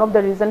causes one of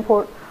the reason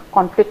for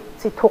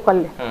conflict si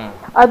thokalle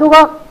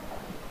aduga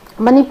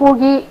Manipur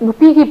gi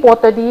nupi gi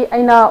potadi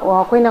aina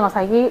koina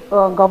ngasai gi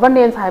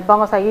governance haiba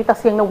ngasai gi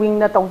tasengna wing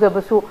na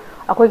tawjabasu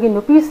akoi gi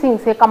nupi sing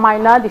se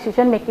kamaina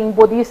decision making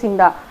body sing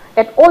da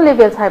at all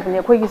levels haibne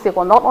akoi gi se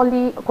ko not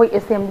only akoi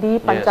assembly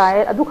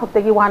panchayat adu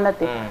khakta gi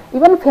wanate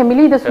even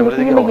family da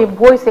nupi me gi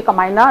voice se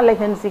kamaina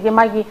lehen si gi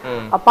magi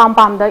apam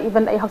pam da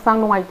even ai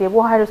haksang nungai te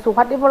bo hair su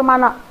whatever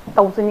mana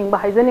tawjining ba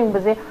haijaning ba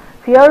je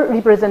fair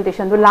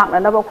representation do lak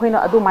na ba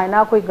khoina adu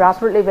maina koi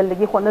grassroots level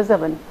legi khona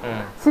jaban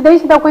sidai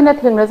sida khoina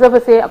thengna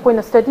jabase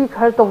khoina study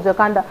khar tongja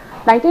kanda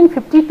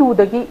 1952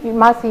 dagi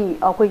masi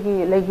khoi gi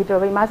legi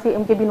trabai masi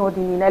MK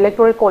Binodini na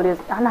electoral college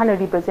han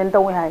represent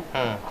tawi hai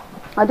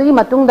adu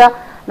matung da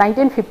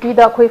 1950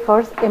 da khoi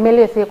first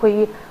MLA se khoi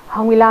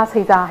hangwila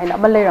seja haina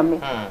ma leirami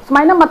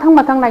sumaina mathang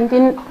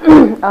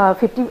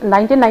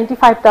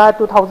 1995 da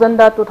 2000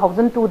 da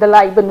 2002 da la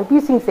iban nupi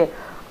sing se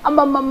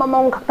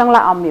amam khaktang la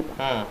ammi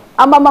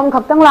amam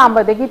khaktang la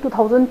amba degi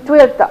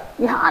 2012 da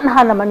ihan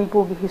hana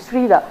Manipur gi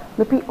history da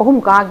nupi ahum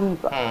ka gi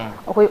ba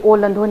akoi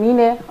Olandhoni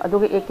ne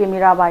aduga AK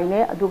Mirabai ne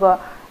aduga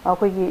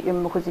akoi gi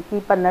khujiki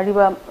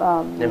panariba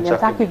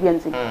nyasa ki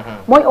biansi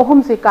moi ahum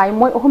se kai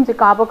moi ahum se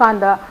ka ba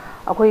kanda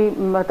akoi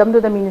matamdu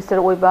da minister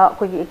oiba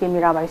akoi gi AK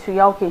Mirabai su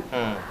yaw ki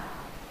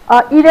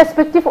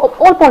irrespective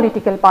of all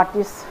political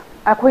parties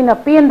akoi na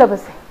pen da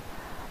base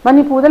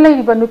Manipur da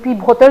laiba nupi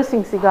voter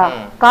sing siga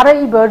kara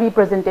iba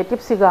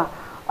representative siga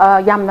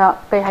yamna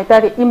kai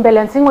haitari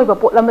imbalancing oiba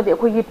potlamadi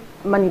akoi gi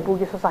Manipur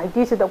gi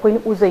society se da akoi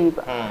ni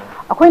uzaiba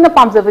akoi na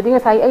pamjabadi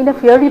ngasai aina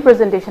fair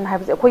representation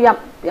haibse akoi yam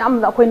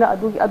akoi na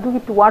adugi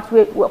towards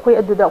we akoi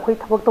aduda akoi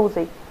thabak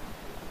tawjai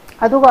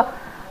aduga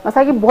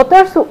ngasai gi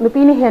voter su nupi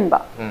ni henba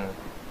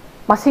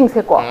masing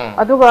se ko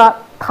aduga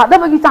thada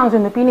bagi changju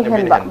nupi ni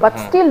henba but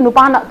still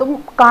nupana dum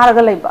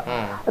karaga laiba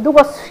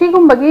aduga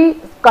sigum bagi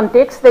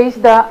context days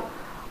da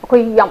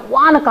koi yam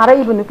wana kara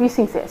ibu nupi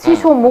sing se si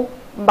so muk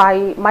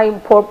by my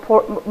for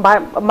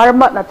maram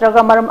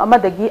natraga maram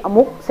amadagi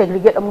amuk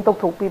segregate amuk tok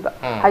thok piba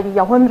haidi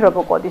yahundra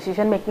ko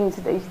decision making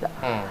sida isda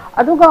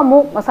aduga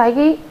amuk masai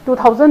gi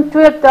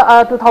 2012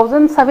 da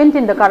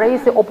 2017 da kara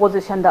is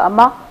opposition da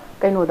ama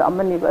kaino da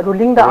amani ba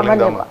ruling da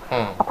amani ba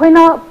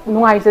akoina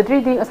nungai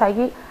jadri di asai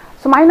gi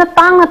sumaina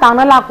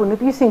tangna laku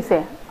nupi sing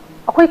se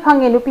akoi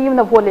khange nupi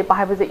na vole pa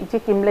haibse ichi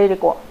kim leire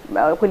ko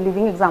akoi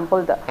living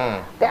example da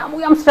kamu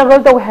yam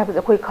struggle to have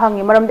akoi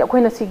khange maram de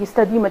akoi na sigi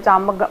study ma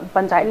cham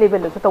panchayat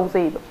level su to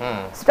sei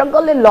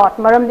struggle a lot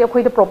maram de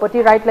akoi the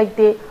property right like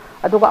te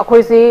aduga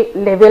akoi se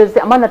level se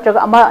ama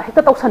natraga ama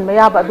heta tausan ma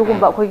ya ba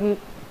adugumba akoi gi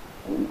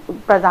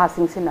praja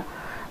sing sina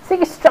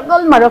sigi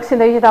struggle marak sin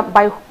dai da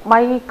by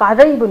my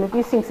kadai bu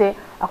nupi sing se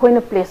akoi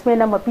na placement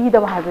na ma pi da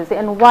haibse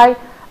and why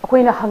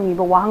akoi na hangi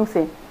ba wahang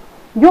se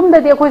yum da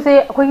de akoi se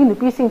akoi gi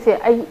nupi sing se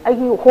ai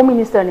gi home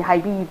minister ni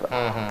haibi ba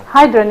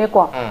haidra ne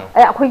ko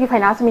ai akoi gi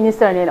finance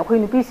minister ne akoi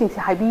nupi sing se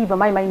haibi ba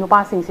mai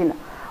nupa sing sina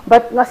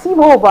but ngasi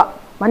bo ba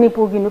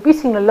Manipur gi nupi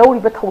sing na lori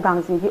ba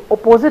thodang sing gi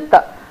opposite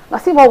ta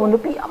ngasi bo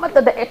nupi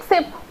amata da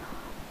accept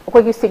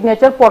akoi gi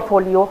signature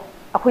portfolio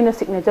akoi na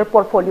signature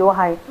portfolio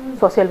hai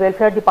social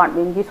welfare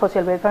department gi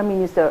social welfare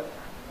minister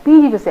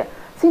pi gi se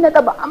sina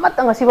ta ba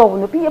amata ngasi bo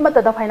nupi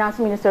amata da finance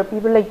minister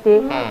people like te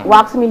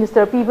works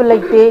minister people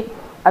like te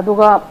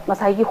aduga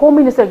ngasai gi home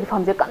minister gi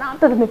famje kana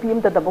ta nupi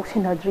am ta da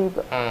boxin hadri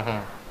ba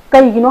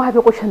kai gi no ha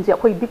question je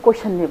khoi big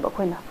question ne ba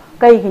khoina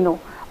kai gi no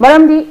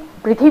maram di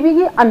prithvi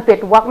gi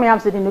unpaid work mayam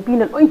se nupi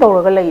na loi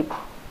tawra ga lai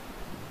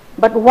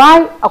but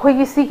why akhoi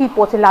gi si gi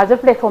pot larger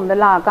platform da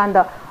la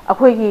kanda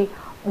akhoi gi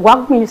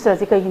work minister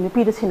ji kai gi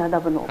nupi da sina da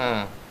bano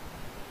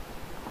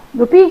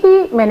nupi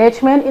gi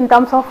management in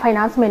terms of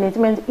finance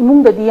management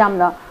imung da di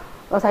yamna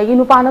ngasai gi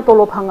nupa na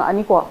tolo phanga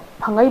ani ko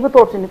phangai ba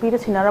torp nupi da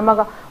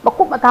sinaramaga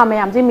bakup mata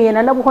mayam je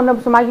mena na bukhon na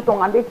suma gi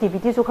tongan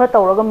activity su khar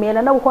tawraga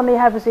mena na bukhon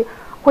ha basi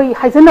koi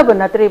haijana ba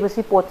natre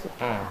basi pot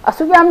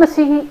asu gi amna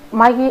si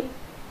magi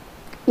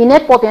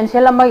innate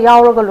potential ama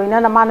yauraga loina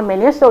na man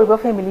manage toriba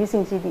family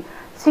sing si di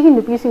sigi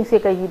nupi sing se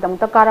kai gi dam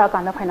ta kara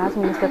kana finance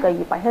minister kai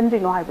gi pa henry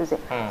no ha basi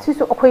si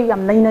su akhoi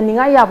yam naina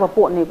ninga ya ba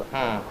pot ne ba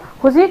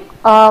hojik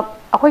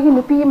akhoi gi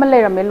nupi ma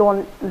leirame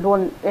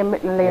loan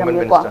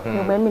leirame ko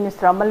women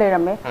minister ma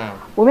leirame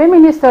women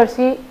minister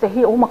si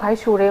tahi o makai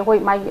sure hoi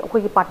mai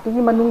akhoi gi party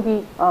gi manung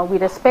gi we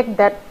respect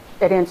that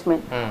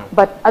arrangement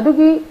but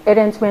adugi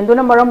arrangement do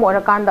na maram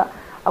ora kanda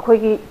akhoi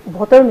gi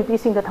voter nupi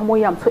sing da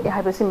thamoi yam su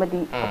hai basi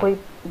madi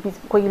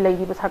akhoi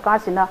leiri ba sarkar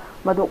sina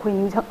madu akhoi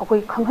ni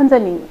akhoi khanghan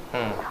jani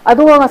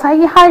adu ngasai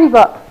gi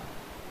hariba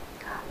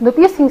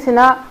nupi sing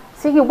sina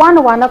sigi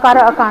wana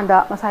kara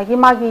akanda ngasai gi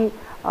magi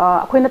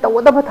akhoi na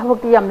tawda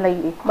thabak ti yam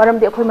lai maram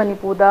de akhoi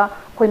Manipur da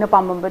akhoi na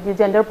pamam ba di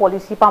gender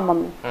policy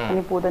pamam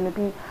Manipur da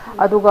nupi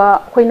aduga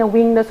akhoi na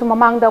wing na su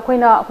mamang da akhoi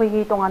na akhoi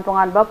gi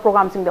tongan ba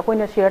program sing da akhoi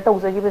na share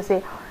tawja gi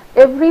base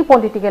every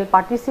political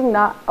party sing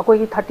na akhoi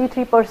gi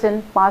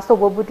 33% pass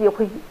over buti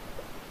akhoi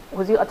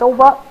hoji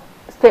achauba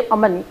step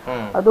amani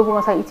aduga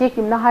ngasai ichi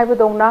kimna haiba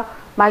dongna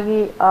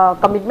magi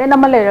commitment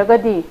ama leraga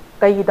di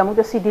kai gi damu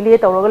si delay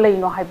tawraga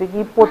leino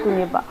haibegi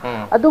potune ba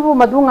adubu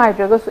madu ngai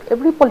draga su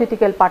every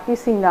political party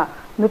sing na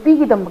nupi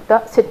gi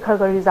damukta sit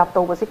kharga reserve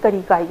tawba se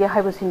kari kai ge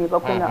haiba sini ba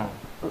koina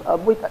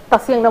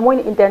taseng na moi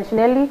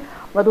intentionally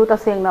madu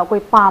taseng na koi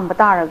pam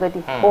bataraga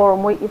di or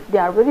moi if they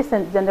are very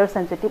gender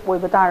sensitive oi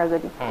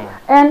bataraga di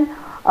and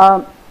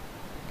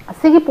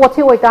sigi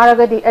pochi oi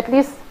taraga di at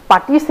least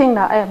party sing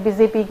na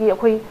BJP gi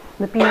akhoi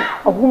nupi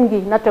ahum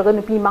gi natraga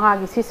nupi manga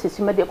gi si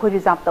simade akhoi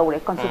reserve tawre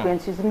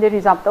consequences in the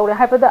reserve tawre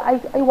haibada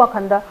ai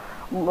wakhanda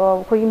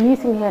khoi mi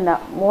sing hena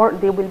more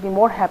they will be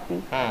more happy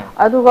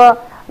aduga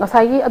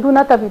ngasai gi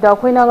aduna tabida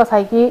khoina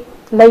ngasai gi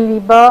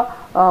leiriba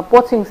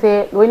pot sing se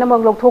loina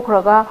mak lok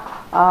thokraga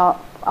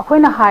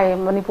akoina hai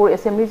Manipur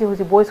assembly ji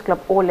huji boys club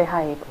ole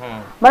hai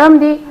maram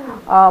di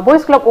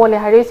boys club ole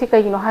hai re si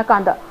kai no ha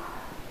kanda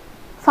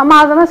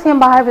समाज में same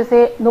बाहर वैसे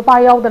नुपा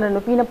याउदन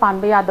नुपी न पान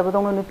बया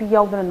दबदों नुपी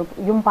याउदन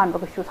yum पान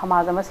बकशु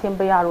समाज में सेम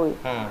बया रोई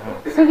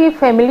सिगी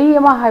फैमिली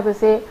एमा हाय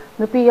वैसे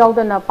नुपी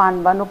याउदन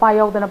पान बा नुपा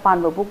याउदन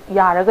पान बबु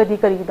यारगदी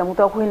करी दमु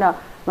तो अखोइना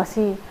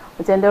मसी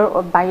जेंडर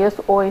बायस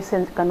ओय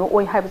सेंस कनो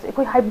ओय हाय वैसे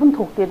अखोइ हाइबुन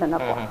थोकते दना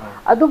को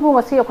अदुबु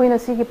मसी अखोइना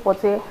सिगी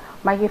पोचे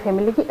मागी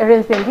फैमिली की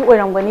अरेंजमेंट की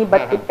ओइरमगनी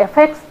but it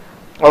affects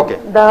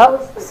the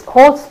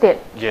whole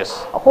state yes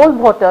whole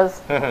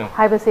voters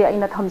हाय वैसे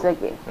आइना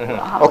थमजगे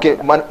okay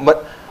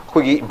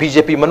कोई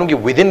बीजेपी मनुंगी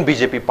within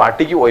बीजेपी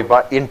पार्टी की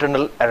ओइबा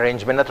इंटरनल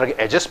अरेंजमेंट नत्रगे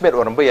एडजस्टमेंट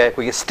ओरंबा याय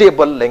कोई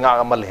स्टेबल लेंगा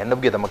अमल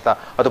हेनबगे दमक्ता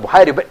अदु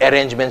हाइरिबा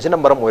अरेंजमेंट सिना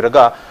मरम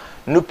ओइरगा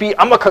नुपी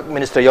अमखक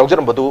मिनिस्टर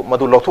यावजरम बदु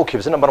मदु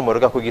लौथोखिबसिना मरम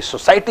ओइरगा कोई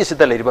सोसाइटी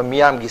सिदा लेरिबा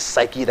मियाम की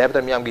साइकी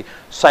दाबता मियाम की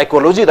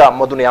साइकोलॉजी दा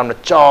मदुने यामना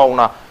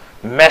चावना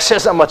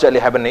मेसेज अमा चले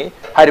हाबने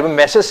हाइरिबा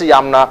message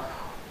यामना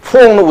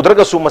phone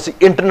उदरगा सुमसी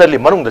internally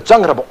मनुंग the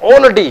चंग्रब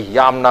already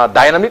यामना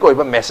dynamic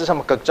ओइबा message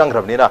अमखक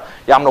चंग्रबनिना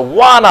यामना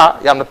वाना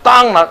यामना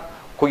तांगना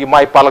कोई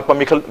माई पालक पर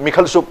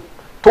मिखल सुप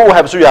थो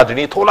है बसु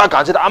यादनी थोला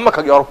कांचे अम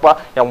खग योरपा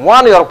या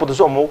वान योरप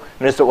दुसु अमु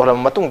minister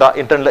Oram मतुंगदा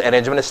internal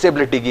arrangement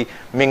stability की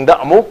मिंगदा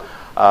अमु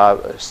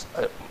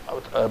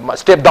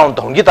स्टेप डाउन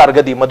तोंगी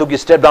तारगदी मदुगी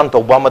स्टेप डाउन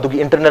तोबा मदुगी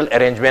इंटरनल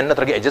अरेंजमेंट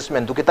नत्रगे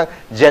एडजस्टमेंट दु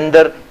कितंग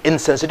जेंडर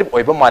इनसेंसिटिव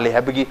ओइबा माले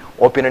हैबगी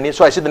ओपिनियन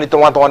सो आइसिदनी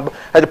तोवान तोवान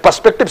है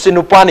पर्सपेक्टिव से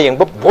नुपानी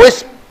young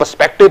voice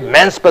perspective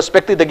mains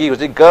perspective दगी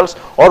हुजी girls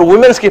और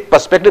वुमेन्स की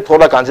पर्सपेक्टिव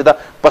थोड़ा कांजेदा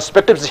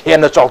पर्सपेक्टिव से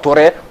हेन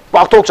चौथोरे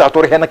पाक्तोक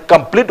चातोरे हेन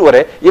कंप्लीट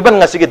ओरे इवन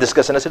ngasi के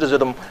डिस्कशन से जो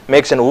तुम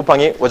मेक सेन उ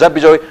पांगे ओजा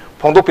बिजोय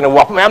फोंदो पिन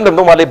वाप मैम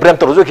दम माले ब्रेम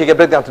तो जो के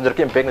ब्रेक डाउन तुंजर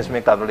के इम्पैक्ट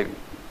में तादो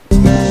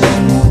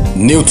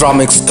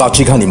Nutramix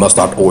Kachigani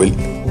mustard oil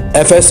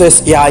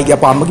FSSAI की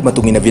अपाम की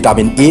मतुंगी ने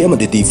vitamin A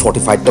अमदी D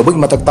fortified तबुग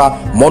मतकता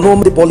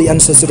मोनोअमदी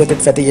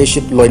polyunsaturated fatty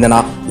acid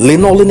लोइनना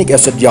linolenic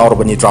acid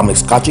यावरब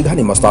Nutramix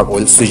Kachigani mustard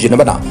oil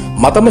सिजिनबना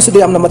मतम से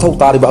यामना मथौ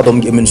तारिबा अदोम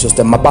की immune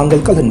system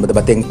मपांगल कलहन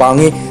बतेंग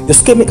पांगे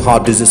ischemic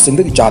heart disease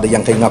सिंग की चाद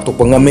यांखै ngaktok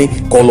pangami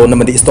colon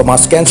अमदी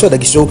stomach cancer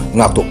दगिसु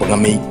ngaktok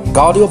pangami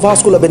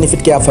cardiovascular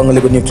benefit क्या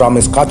फंगलिब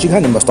Nutramix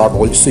Kachigani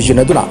mustard oil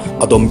सिजिनदुना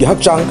अदोम की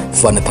हकचांग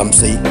fun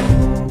थमसी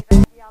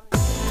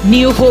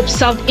New Hope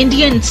South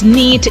Indians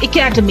NEET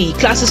Academy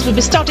classes will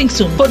be starting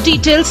soon. For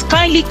details,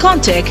 kindly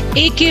contact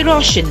AK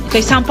Roshan,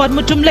 Kaisampad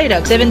Mutum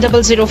Lairak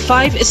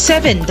 7005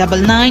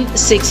 799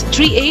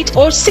 638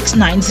 or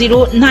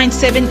 690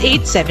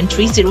 978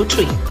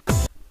 7303.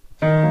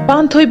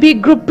 Panthoibi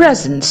Group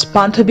presents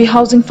Panthoibi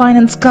Housing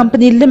Finance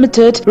Company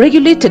Limited,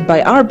 regulated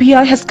by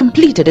RBI, has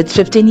completed its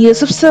 15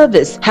 years of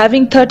service,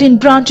 having 13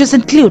 branches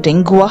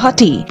including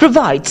Guwahati.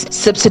 Provides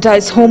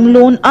subsidized home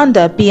loan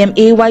under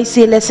PMAY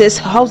CLSS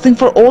Housing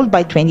for All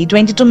by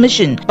 2022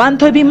 mission.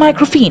 Panthoibi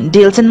Microfin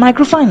deals in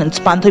microfinance.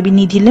 Panthoibi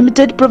Nidhi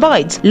Limited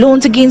provides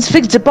loans against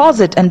fixed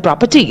deposit and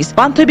properties.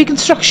 Panthoibi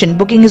Construction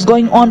booking is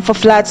going on for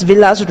flats,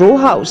 villas, row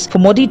house. For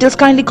more details,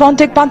 kindly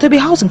contact Panthoibi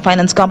Housing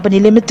Finance Company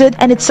Limited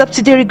and its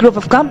subsidiary group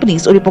of companies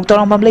or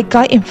Narengbam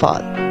Kai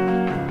Imphal.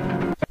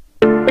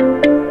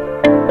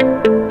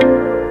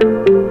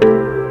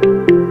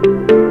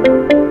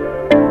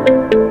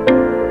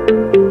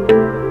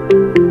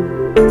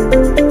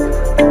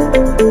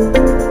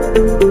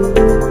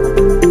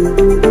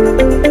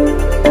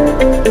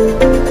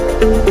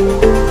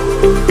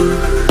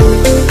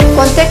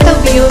 Contact the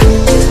view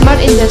Smart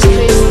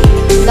Industries,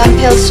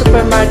 Lampel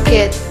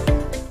Supermarket.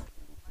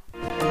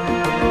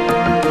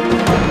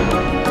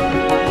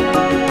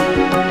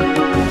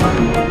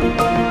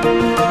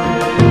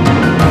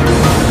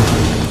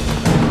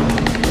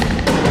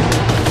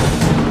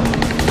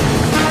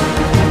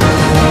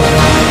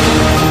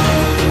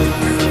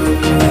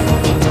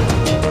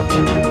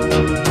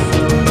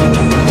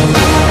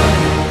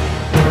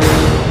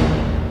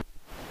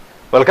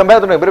 Welcome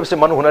back to the British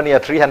Manung Hutna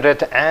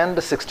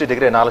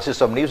 360-degree analysis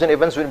of news and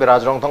events with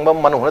Raj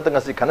Nongthombam Manung Hutna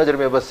ngasi khana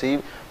jerme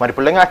basi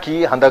Manipur lenga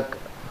ki handak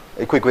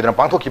ikui dran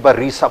pangtho kiba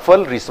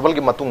reshuffle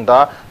ki matung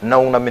da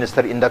nauna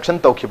minister induction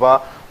tau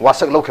kiba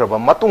wasak lo khirba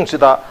matung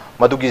sida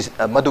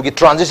madugi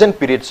transition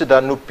period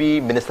sida nupi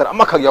minister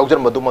amakhak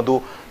yaujar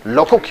madu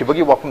lokho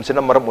khibagi wapum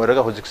sina maram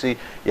oiraga hojiksi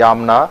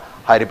yamna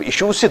हाइरिब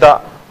issue सिदा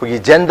हुई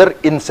gender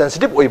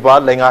insensitive ओइबा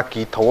लेंगा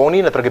की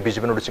थवोनी नत्रगे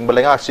BJP no symbol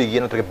लेंगा सिगी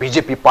नत्रगे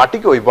BJP party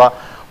के ओइबा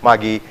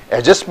मागी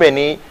adjustment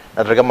नि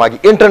नत्रगे मागी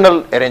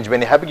internal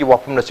arrangement हैबगी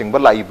वाफम न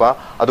सिंबल लाइबा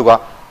अदुगा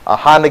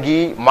हानगी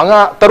मंगा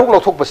तरुक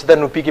लथोक पसिदा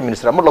नुपी की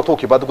मिनिस्टर अम लथोक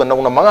खिबा अदुगा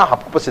नौना मंगा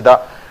हाप पसिदा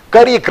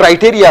करी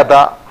क्राइटेरिया दा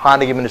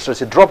हानगी मिनिस्टर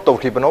से ड्रॉप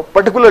तौखिबनो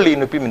पर्टिकुलरली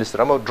नुपी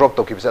मिनिस्टर अम ड्रॉप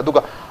तौखिबसे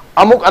अदुगा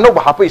अमुक अनोब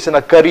हाप इसना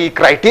करी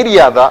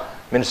क्राइटेरिया दा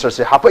मिनिस्टर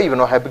से हाप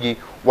इवनो हैबगी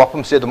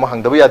वाफम से दुमा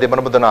हंगदब यादे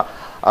मनबदना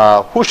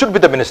who should be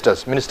the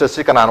ministers? Ministers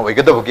से कनान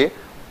ओइगदबगे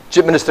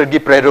Chief Minister की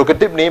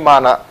prerogative नहीं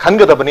माना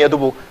खनगदा बनी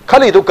अदुबु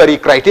खाली तो करी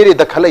criteria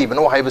दा खाली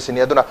बनो हाई बसिनी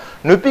अदुना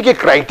नुपी के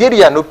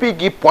criteria नुपी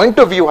की point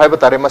of view हाई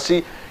बतारे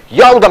मसी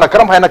याउदा ना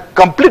करम हाई ना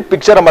complete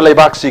picture अमले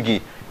बाक्सी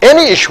की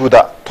any issue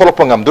दा थोड़ा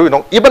पंगम दो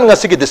इनो even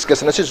ngasi की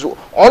discussion असी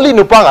only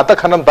नुपा आता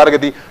खनम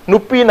तारगदी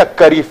नुपी ना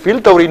करी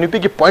feel तवरी नुपी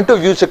की point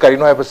of view से करी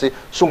नो हाई बसी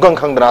सुंगंग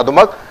खंगना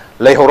अदुमक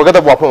ले होरगा दा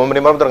वापम मनी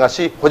मरम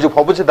दरगासी होजु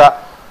फबुची दा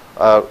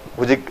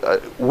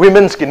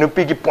women's की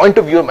नुपी की point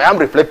of view ma'am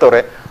reflect हो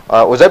रहे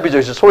ओजा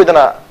बिजोय से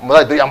सोइदना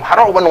मदाय दो याम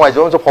हराव बनवाय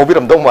जो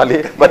फौबिरम दो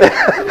माली but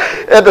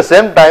at the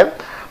same time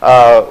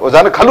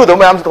ओजा ने खलु दो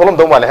मैम से थोलम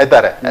दो माले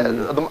हैतारे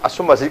अदम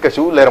असुम मसी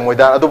कछु लेर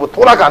मोइदा अदो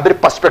थोड़ा का अंदर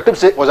perspective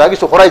से ओजा की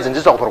सो horizon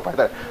जे सौथरो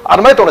पाइदा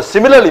अनमै तो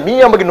similarly मी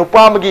यम की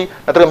नुपा मगी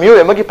नतर मियो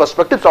यम की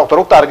perspective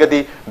सौथरो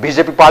तारगदी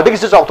बीजेपी पार्टी की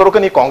से सौथरो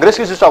कनी कांग्रेस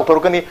की से सौथरो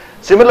कनी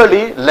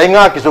similarly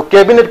लेंगा की जो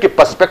कैबिनेट की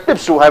perspective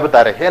सु है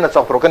बतारे है न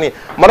सौथरो कनी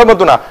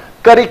मरमदुना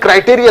करी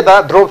क्राइटेरिया दा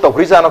ड्रॉप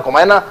तौरी जानो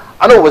कमायना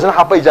अनो वजन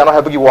हापै जानो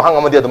हाबगी वहांग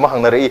अमदि अदुम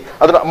हंगनरई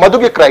अदुना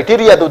मदुगे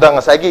क्राइटेरिया दु दा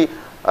ngसागी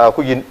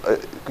कुगी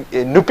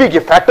नुपी की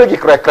फैक्टर की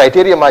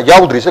क्राइटेरिया मा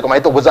याउद्रि से कमाय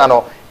तो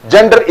वजानो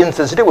जेंडर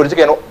इनसेंसिटिव ओरिज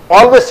केनो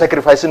ऑलवेज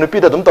सैक्रिफाइस नुपी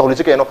दा दुम तौली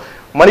से केनो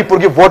मणिपुर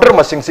की वोटर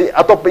मसिंग से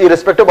अतो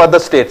irrespective of the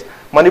states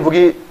Manipur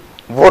की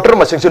वोटर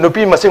मसिंग से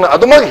नुपी मसिंग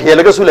अदुम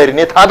हेलगा सु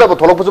लेरिने थादा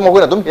थोलक पसु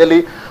मखोय अदुम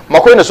हेली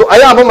मखोय नसु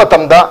अया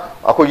मतमदा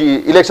अखोगी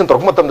इलेक्शन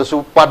तौरक मतमदसु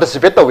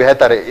पार्टिसिपेट तौवे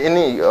हायतारे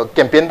एनी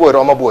कैंपेन बोयरो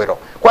अमा बोयरो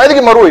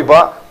क्वाइदगी मरुइबा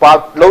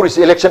पार्ट लौरिस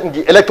इलेक्शन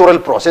की इलेक्टोरल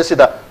प्रोसेस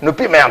सिदा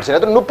नुपी मैम से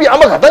नुपी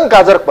अमा खतन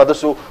काजरक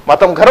पदसु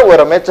मतम घर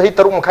ओरमे चही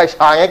तरुक मखाय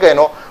सांगे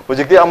कइनो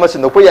हुजिकति अमा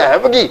सिनोपय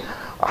हायबगी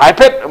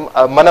हाइफेट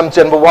मनम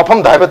चेनबो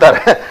वाफम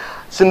दायबतारे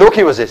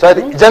सिंदोखी बसे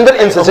साइड जेंडर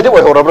इनसेंसिटिव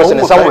ओय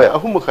होरब्रसने समवे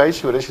अहु मखाय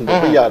सुरे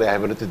सिंदोपय यारे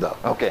हायबनतिदा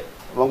okay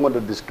among the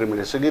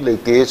discrimination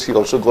like this she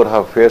also got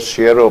her fair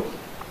share of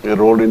a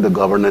role in the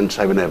governance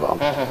I never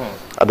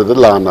adada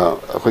lana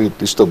khoi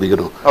pisto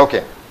bigano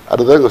okay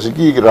adada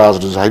ngasi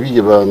raj habi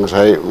ge ba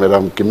ngasai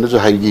madam kimna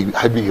jo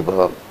habi ge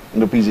ba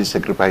nupi ji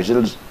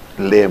sacrificial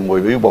lem moi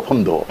bi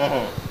bofam do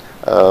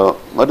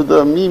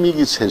adada mi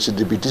gi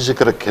sensitivity se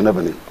kara khena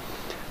bani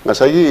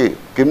ngasai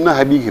kimna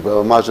habi ge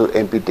ba ma jo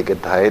mp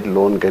ticket thai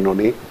loan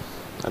kenoni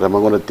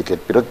ramangona ticket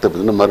pirak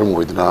tabna marum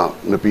hoidna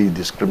nupi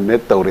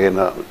discriminate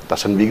tawrena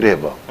tasan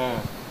bigreba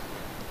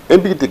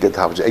mp ticket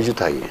habje aiju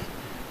thai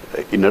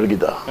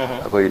inergida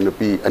akoi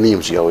nupi ani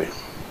amsi yawe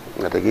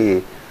ngatagi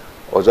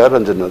oja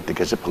ranjan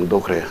ticket se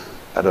phangdokhre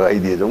aro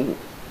aidi dum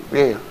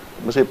ye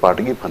mase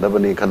party gi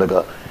phanabani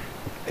khalaga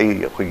ai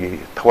akoi gi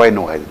thawai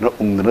no hai no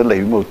ungna lai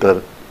motor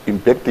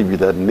impact tv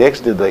da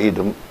next day da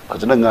idum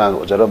ajana nga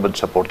oja ban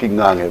support ki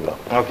nga ngeba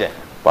okay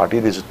party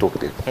this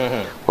tokde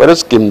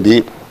whereas kim di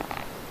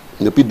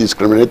nupi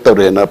discriminate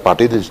tawrena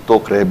party this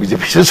tokre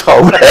bjp se saw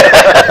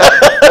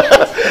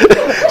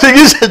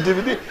sigi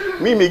sensitivity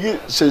mi gi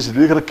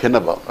sensitivity kara khena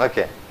ba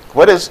okay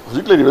whereas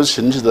hujikle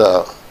revision da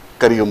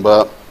kariyumba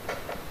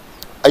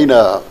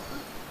aina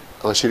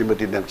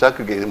Srimati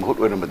Namchak ge mahut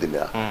oina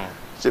madina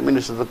chief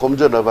minister da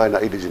komjana ba na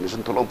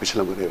resignation tholong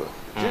pisalam gureba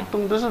je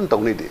tung doesn't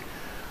tawni de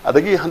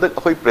adagi handak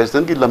akoi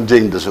president ki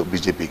lamjain da so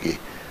bjp ki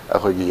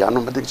akoi gi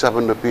yanam madik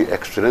chaban nupi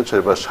experience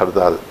ba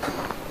sardar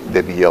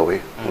debi yawe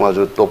ma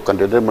jo top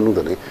candidate manung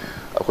da ni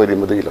akoi ri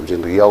madu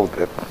lamjain da yaw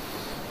tre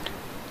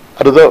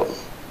adada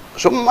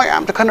so mai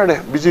am ta kanade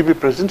bjp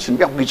president sim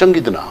yam gi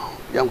jangi dana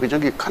yam gi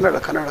jangi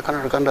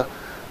kanada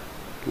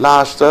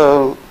last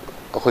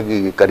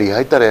अखोगी करी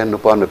है तरे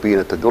नुपा नुपी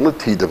न त दोनो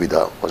थी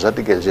दबिदा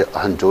ओजाति के जे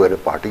अहन जोरे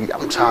party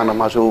यम छाना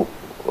मासु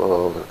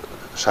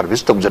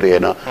सर्विस तब जरे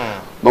ना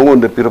मंगोन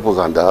दे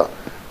प्रोपेगेंडा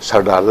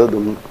सरदार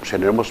दुम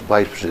सेनियर मोस्ट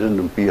वाइस प्रेसिडेंट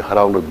नुपी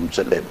हराउन दुम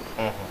चले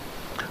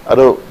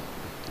अरो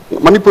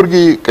मणिपुर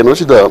की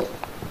केनोसिदा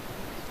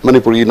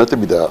मणिपुर की नते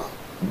बिदा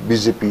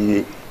बीजेपी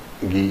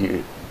की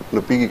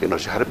नुपी की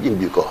केनोसि हरप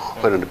यंग को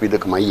पर नुपी द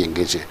कमाई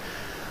यंगे जे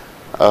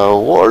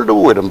वर्ल्ड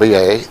वेरम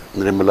बयाय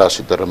निर्मला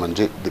सीतारमन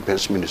जी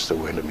डिफेंस मिनिस्टर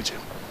वेलमी जे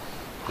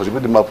हजिबो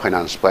दिमा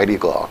फाइनेंस पाइरी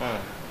को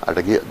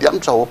अदगी याम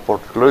चाव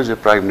पोर्टफोलियो जे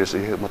प्राइम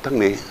मिनिस्टर मथंग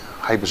ने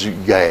हाइबसु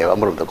याय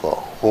अमरम द को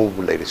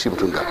होम लेरे सी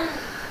मथुंगा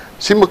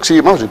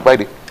सिमक्सी मा हजि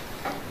पाइरी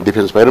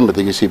डिफेंस पाइरम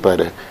बदगी सी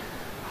पाइरे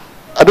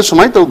अदु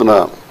समाय तौदना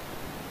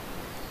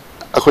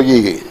अखोगी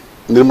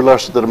निर्मला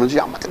सीतारमन जी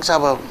यामथंग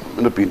साबा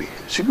नुपीनी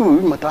सिगु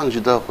मतंग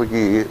जिदा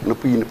अखोगी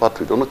नुपी नि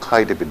पाथ्रि दोन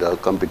खाइ दे बिदा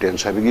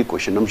कॉम्पिटेंस हाबिगी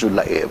क्वेश्चन नमसु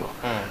लाएबो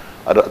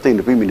अरे अतई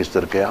नुपी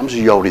मिनिस्टर के हम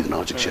यावरी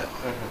दना जिक्सा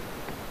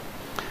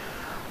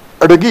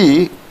अडगी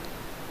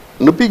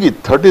नुपी की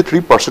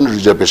 33%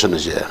 रिजर्वेशन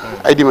जे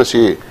आईडी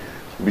मसी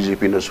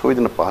बीजेपी न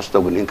सोइदना पास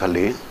तगनि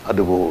खाली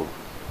अदबो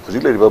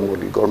हजिक लेरिबा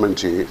मोदी गवर्नमेंट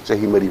से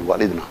चही मरी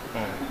वालिदना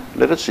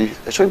लेट अस सी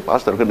एसोइन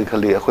पास तरगनि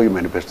खाली अखोई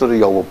मैनिफेस्टो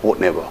याव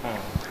पोट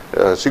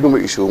नेबा सिगुम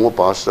इशू मो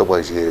पास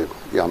तबाय जे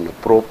यामना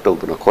प्रोप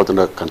तौदना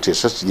खोदना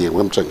कंसेसस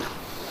येंगम चंग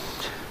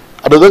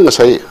अददंग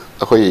साइ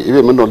अखोई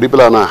इबे मनो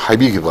लिबलाना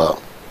हाइबिगिबा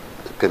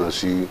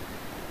केनोसी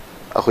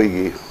अखोई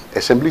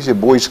असेंबली से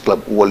बॉयज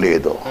क्लब वले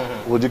दो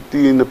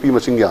होजिकती नपी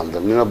मसिंग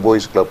यामदमना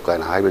बॉयज क्लब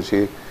काइन हाइबसे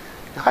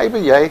हाइबे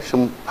याय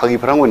सम फागी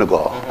फरांग ओइना गो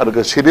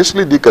अरगा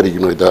सीरियसली दि करी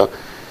नोइदा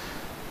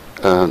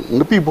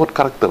नपी बहुत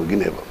character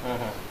गिनेबा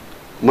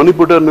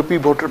Manipur nupi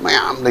voter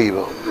mayam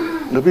leiba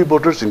nupi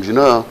voter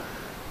singina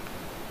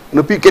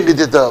nupi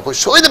candidate da ko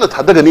soidana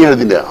thadagani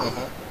hadina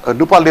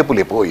nupa lepu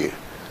lepo ye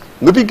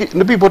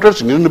nupi voter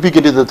singina nupi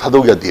candidate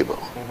thadog ya deba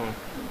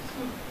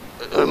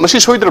masi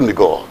soidram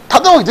niko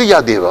thadog de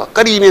ya deba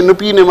kari ne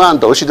nupi ne man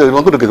to sida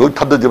man ko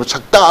thadda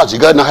sakta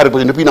jiga na har ko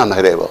nupi na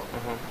reba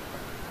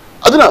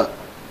aduna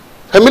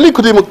family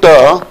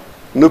khudimukta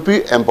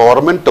nupi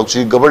empowerment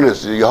toxi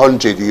governance yahan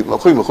chedi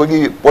makhoi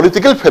makhoi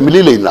political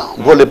family leina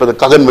bole pa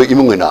kagan ma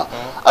imungena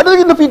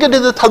adagi nupi ke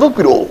de thadok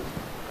piro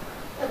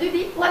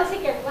adudi 1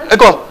 second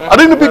eko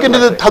adagi nupi ke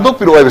de thadok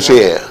piro ai se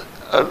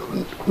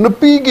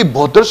nupi ki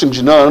voter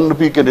singina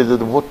nupi ke de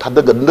vote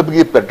thada nupi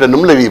ki pattern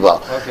num lebi ba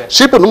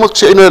se pa numak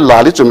se ina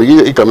lali chumi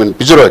gi comment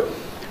Bijoy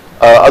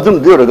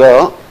adun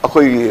dioraga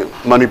akhoi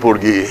Manipur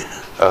gi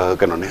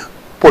kanone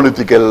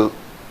political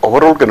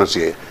overall kana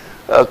se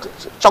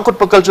Chakot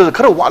culture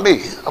khara wale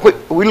akhoi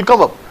will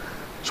come up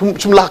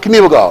sum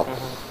lakini baga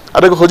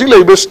ada ko hojik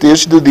lai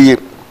stage di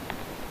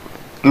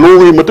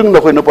lowi matung na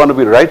khoi na panu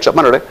bi right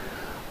chamana re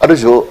ada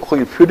jo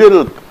khoi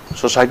feudal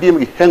society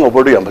mi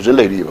hangover do yam bhajan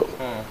lai ri ba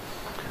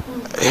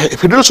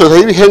feudal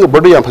society hangover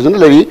do yam bhajan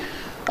lai ri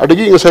ada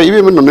gi ngasai ibe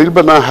man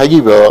Nonibala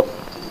hagi ba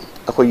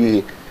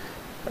akhoi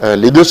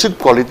leadership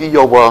quality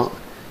yoba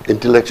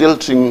intellectual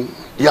sing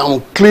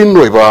yam clean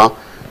roi ba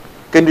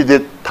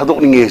candidate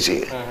thadok ninge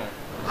se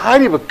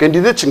hari ba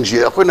candidate chingsi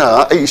akoina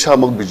ai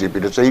isamak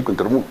BJP da chai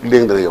kuntarmu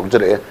lengda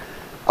yojare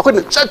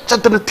akoina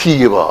chat na thi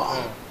ba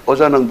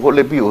oja nang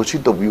bole bi o chi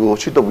to bi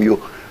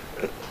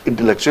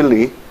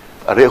intellectually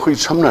are khoi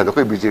samna da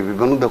khoi BJP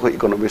bang da khoi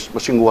economist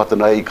masing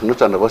watana ai khanu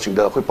chana ba sing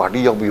da khoi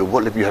party yak bi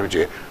bole bi ha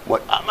je mo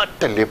amat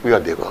tele pu ya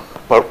de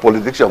ba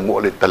politics ya mo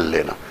le talle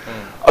na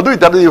adu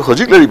ita de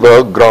hojik le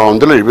ba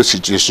ground le ba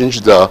situation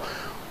da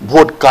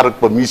vote karak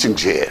pa mi sing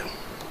je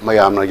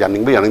mayam na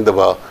yaning da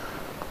ba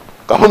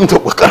kamu tu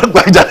karak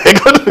baik jadi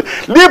kan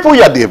lepu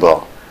ya dia ba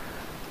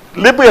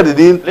lepu ya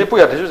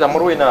dia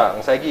jamru ina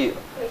ngai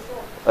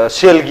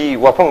sel gi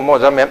wapam mo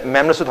jam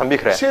mem na su thambi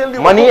khre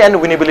money and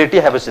winnability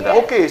have sida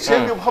okay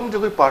sel gi hum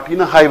jo party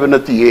na hai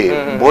banati ye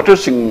voter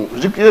sing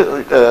zik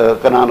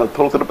kana na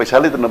thol kana paisa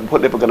le na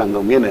vote lepu kana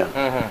ngam ne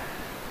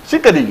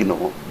sikari gi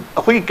no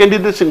akoi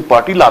candidate sing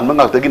party lan ma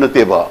ngak ta gi na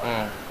te ba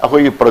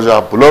akoi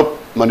praja pulop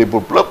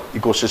Manipur plug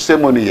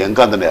ecosystem oni yang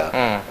kan ne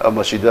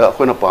masida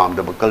khona pam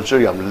da culture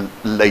yam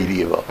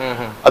lairi ba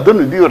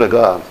adun di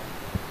oraga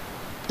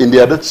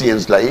India da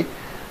change lai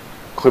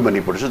khoi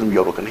Manipur se dum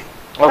yoro kani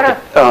okay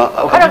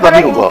khara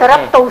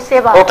interrupt to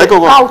se ba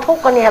kau thok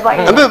kani ba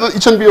ande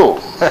ichan bio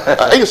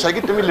ai sai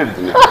ki temi le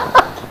ne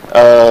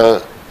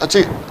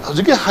achi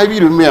hojiki haibi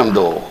ru me am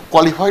do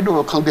qualified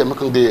do khangde ma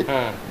khangde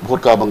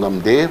vote ka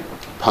bangam de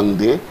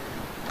phangde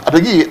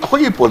adagi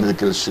akhoi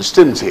political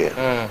system se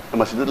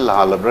masida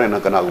la la brana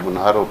kana gun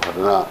haro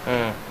phadna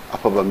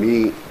apaba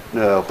mi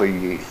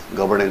khoi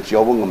governance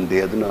yobungam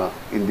de aduna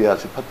India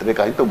se phatre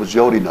kai to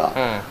bujorina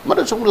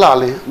mara sum la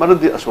le mara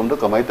di asom da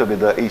kamai ta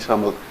beda ai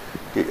sam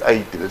ki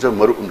ai ti ja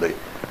maru umlai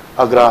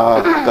agra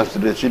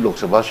constituency lok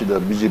sabha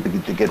sida BJP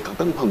ki ticket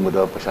khatang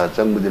phangmada paisa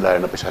chang mudi la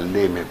na paisa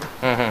le me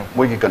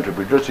moi ki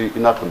contributor si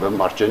ina khanda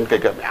merchant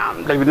kai ka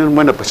yam lai bin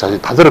moi na paisa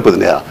thadar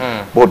padne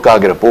vote ka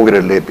gera pogre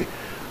le bi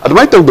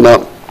admai to duna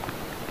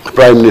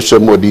Prime Minister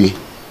Modi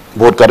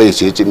vote kare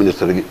se chief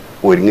minister gi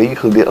oiringai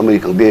khangde amai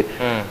khangde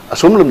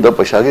asom lam da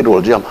paisa gi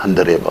role jam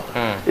handare ba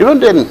even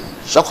then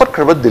sakhot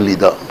kharba Delhi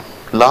da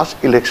last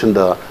election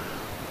da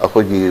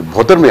akoi gi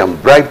voter me am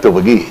bribe to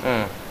bagi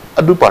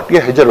adu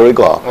party hajar roi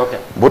ko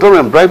voter me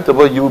am bribe to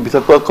ba you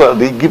bisa ko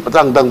di gi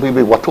patang dang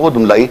bi watho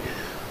dum lai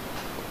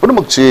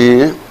punak chi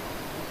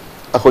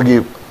akoi gi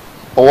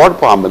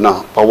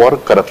power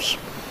corrupts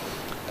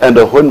and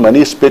when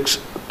money speaks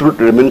truth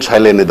remains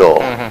silent do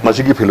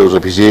masigi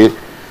philosophy je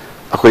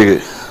akoi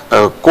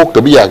kok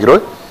to bi ya gi roi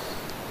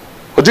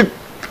hojik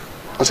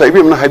asai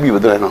bi na haibi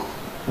badra no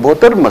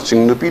voter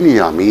masing nupi ni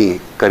yami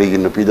kari gi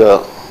nupi da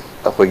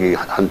akoi gi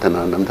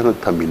hantana namthana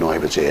thammi no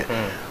haiba che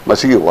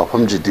masigi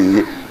wafam ji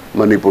di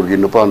Manipur gi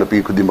nupa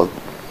nupi khudimak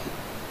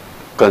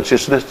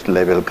consciousness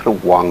level khar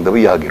wang da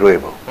bi ya gi roi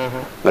ba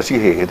ngasi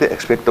he te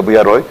expect to bi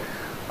ya roi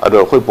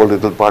ado khoi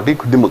political party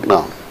khudimak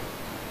na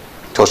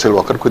social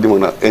worker khudimak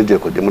na NGO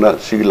khudimak na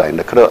sigi line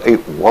na khara ai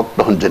work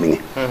down jani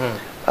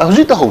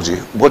hoji ta hoji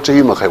bo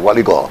chai ma khai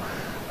wali ko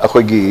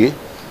akoi gi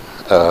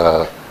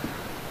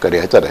kare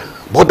ha tare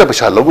bota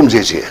pasha logum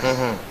je je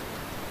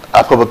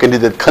आपका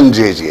candidate खन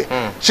जे जे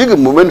सिग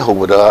movement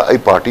होबदा I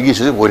party की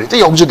से बोरे ते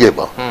यौज गे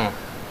बा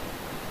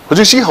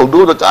होजि सि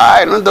हौदो the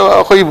काय न द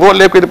खै भोट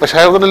लेप के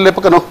पैसा ग लेप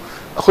कनो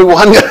खै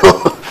वहान ग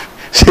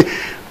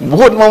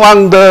भोट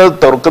मवांग द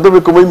तोर कदबे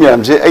कुमै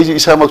म्याम से आई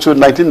इसा मक्सु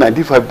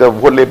 1995 द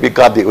भोट लेप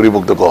का दे उरि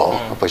बुक द को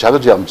पैसा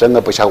द जम चंग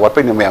पैसा वाट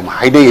पे म्याम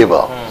हाइदे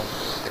बा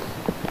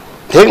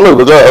हेक लोग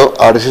द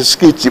आरएसएस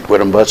की चीफ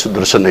वरंबा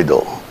सुदर्शन नै दो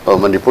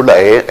मणिपुर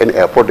लाए एन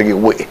एयरपोर्ट की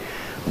वे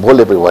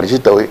बोले पे वारिसी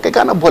तो कई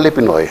काना बोले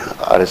पे नोय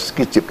आरएस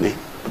की चिप नहीं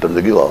मतलब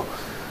लगी वो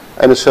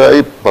एंड सो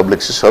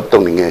पब्लिक से सब तो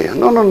नहीं है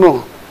नो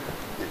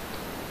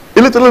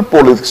इलेक्टोरल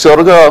पॉलिटिक्स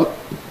और का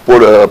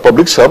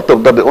public serve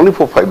that only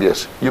for 5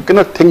 years. You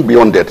cannot think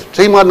beyond that.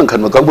 Say man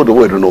kan magkampo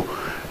do no.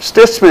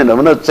 Statesman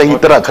amana chahi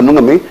tara khanung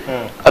ami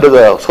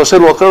adaga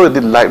social worker di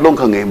lifelong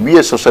khange be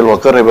a social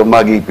worker eba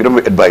magi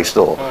pyramid advice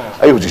to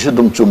ai hoji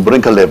dum chum bring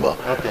khaleba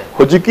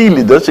hoji ki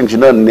leader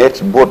singina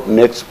next vote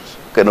next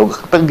kano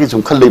tangi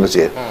chum khaleba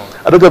che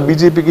adaga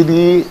BJP ki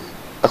di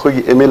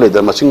akhoi MLA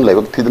da masing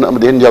laibak thidna am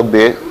den jab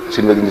be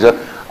singa dinja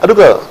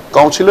aduga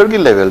councillor ki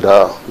level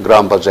da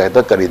gram panchayat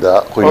da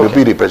karida khoi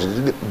nupi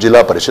representative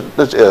jila parishad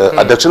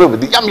adyaksha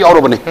bi yam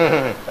yawro bani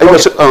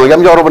ai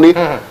yam yawro bani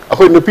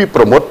akhoi nupi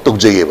promote tuk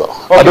jayeba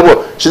adugo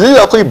sidi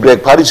akhoi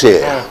break phari se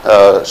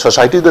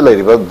society da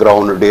laiba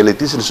ground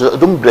reality se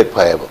adum break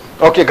phayeba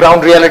okay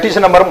ground reality se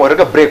number mo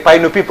ga break phai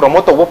nupi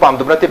promote to pam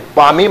dum nate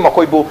pami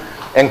makoi bu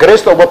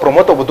encourage to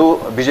promote to bu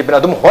BJP na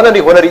dum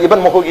honori even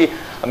moko gi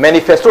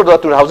manifesto da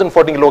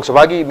 2014 lok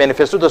sabha gi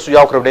manifesto da su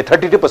yaw krabne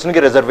 32% ki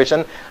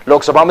reservation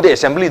lok sabha ma de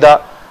assembly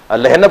da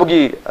lehna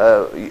bagi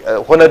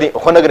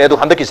honagane do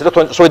handa ki se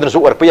soidna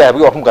su arpa ya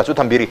bagi apum ka su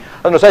thambiri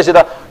no sai se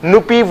da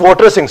nupi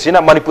voter sing sina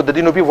manipur da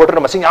di nupi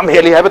voter masing am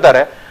heli ha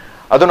betare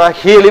aduna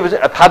heli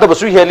thada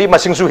basu heli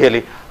masing su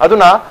heli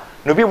aduna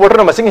nupi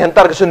voter masing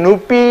hentar ka su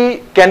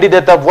nupi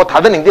candidate da vote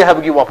thada ning de ha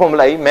bagi wapum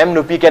lai mem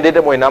nupi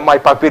candidate moina mai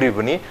papiri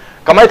buni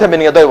kamai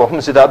thamini adai wapum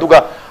sida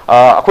aduga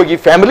akoi gi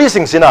family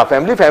sing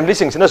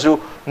sina su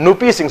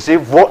nupi sing si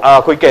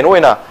akoi ken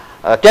oina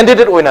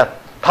candidate oina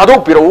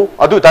thadok piro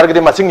adu target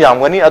masing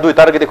yamgani adu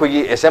target khoi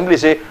gi assembly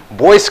se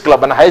boys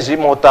club an haiji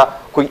mota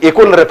khoi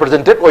equal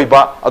representative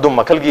oiba adu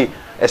makhal gi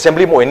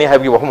assembly mo ini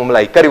habi wahum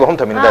lai kari wahum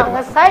thamini da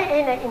ngasai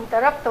ina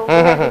interrupt to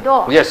do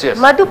yes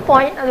madu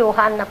point adu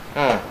hanna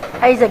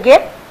ai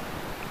get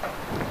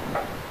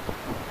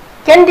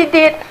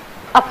candidate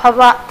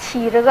aphaba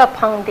thiraga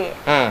phangde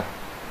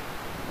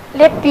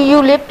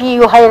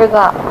lepiu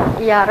hairaga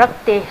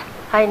yarakte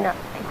haina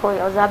khoi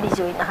oza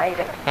Bijoy na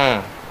haire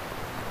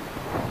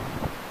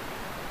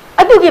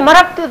adugi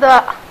maraktu da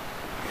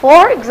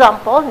for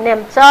example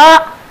nemcha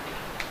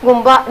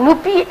gumba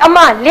nupi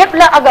ama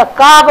lepla aga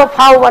kaba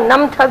phawa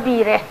nam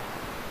thabire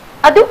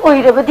adu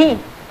oirabadi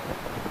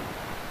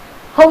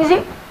hauji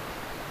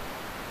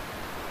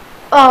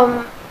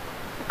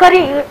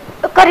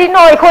kari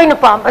noi khoi na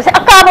pam ase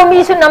akaba mi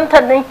su nam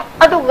than nei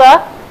aduga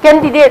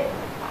candidate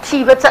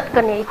thiba chat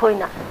kani khoi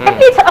na at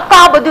least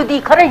akaba du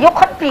di khara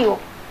yokhat piu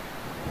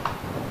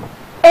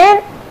and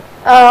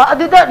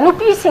aduda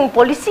nupi sing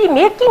policy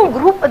making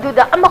group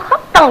aduda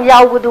amakhak tang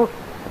yawdu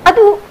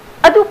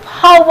adu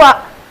phawa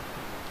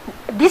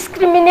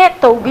discriminate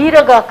to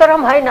biraga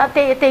karam haina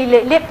te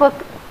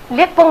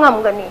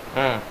lepangam gani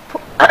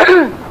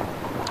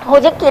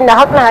hojak ke na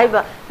hak na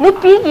haiba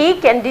nupi gi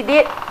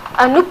candidate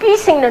nupi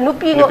sing na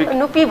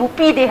nupi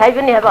bupi de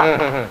haiba ne ba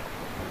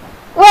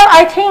well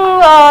I think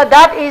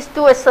that is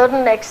to a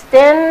certain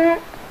extent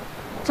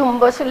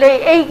chumba sule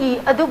egi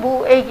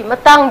adubu egi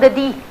matang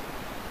dadi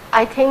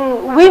I think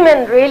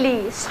women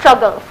really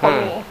struggle for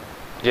me.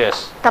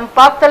 Yes.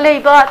 Tampak ta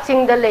leiba,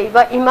 ching da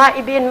leiba, ima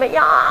ibin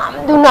mayam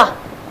duna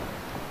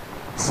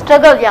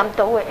struggle yam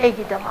to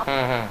egi dama.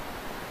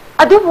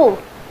 Adubu,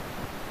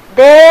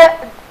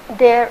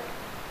 there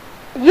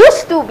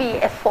used to be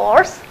a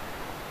force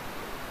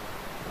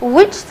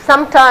which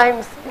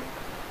sometimes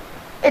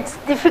it's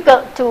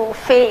difficult to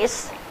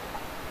face.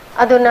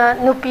 Aduna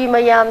nupi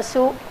mayam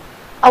su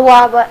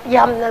awaba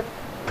yam na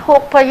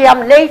thok pa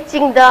yam lei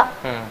ching da.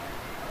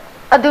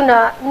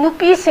 Aduna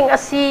nupi sing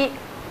asi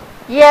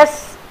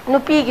yes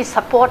nupi gi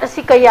support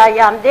asi kaya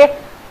yamde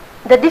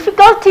the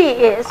difficulty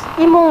is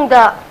imung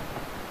da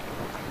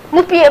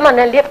nupi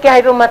amana lep ke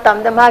haiba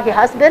matam da magi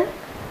husband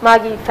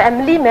magi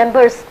family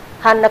members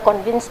hanna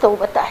convince to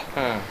batai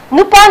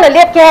nupa na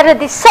lep ke ra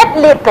di set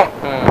lepe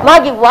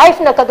magi wife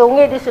na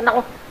kadonge di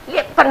sunang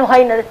lep panu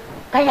haina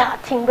kaya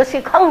thingba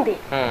si khangdi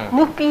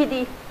nupi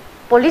di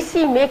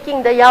policy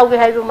making the yawi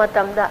haibu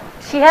matam da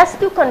she has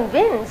to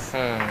convince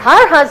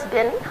her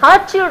husband, her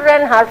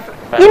children, her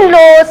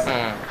in-laws,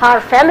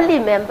 her family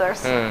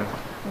members.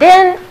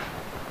 Then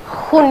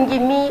hungi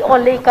mi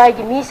only kai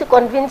gi mi se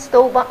convince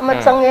to ba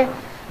matsange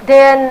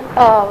then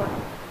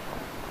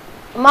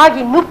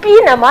magi nupi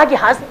na magi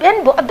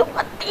husband bo adu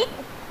mati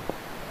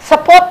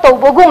support to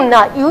bogum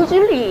na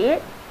usually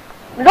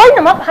loi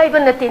na mak haiba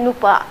na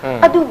tinupa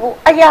adu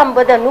ayam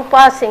bada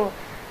nupa sing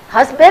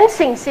husband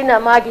sing sina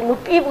magi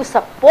nupi bu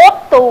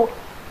support to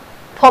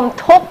from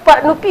thok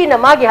pa nupi na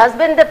magi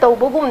husband da to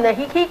bogum na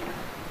hik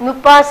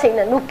nupa sing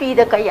na nupi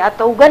da kaya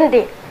to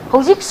gande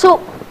hojik su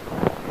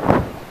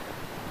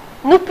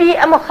nupi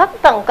ama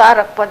khak tang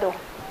karak pa do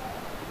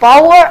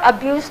power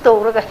abuse to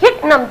raga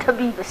hit nam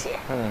thabi base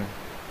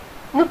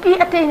nupi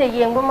atay na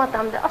yengba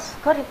matam da as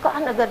kari ka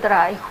naga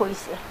drai khoi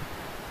se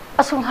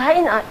asum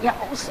haina ya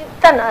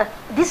usitana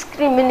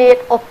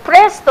discriminate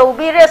oppress to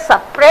bire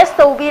suppress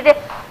to bire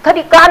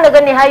kari kana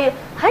gani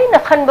hai na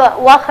khanba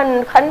wa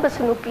khanba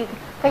sunupi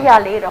kaya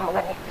le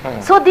ramagani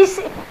so this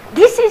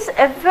is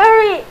a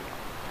very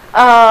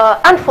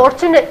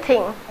unfortunate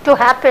thing to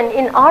happen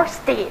in our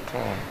state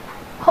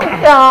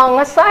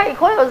ngasai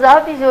khoi oza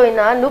Bijoy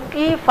na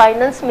nupi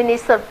finance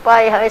minister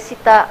pai ha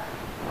sita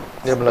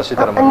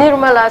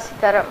Nirmala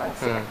Sitharaman.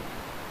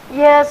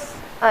 Yes,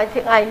 I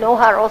think I know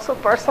her also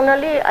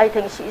personally. I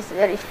think she is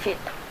very fit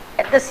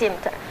at the same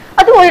time.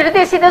 Adu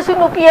oirade sida su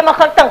nupi e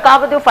makak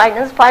tangka badu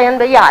finance payan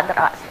ba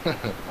yadra.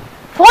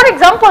 For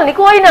example,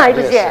 nikoi na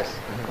ibje.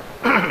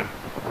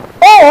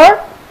 Or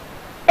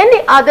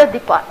any other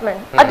department.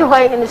 Adu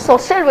hai in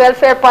social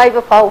welfare pai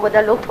ba pau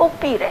bada lok thok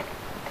pire.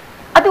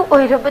 Adu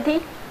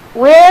oirabadi,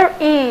 where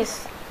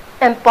is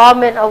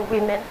empowerment of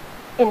women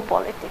in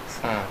politics?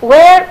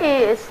 Where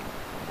is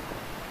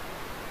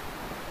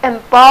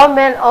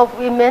empowerment of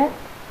women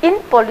in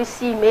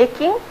policy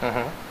making?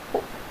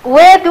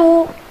 Where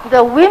do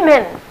the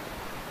women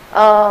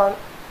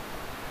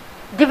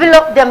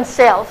develop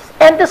themselves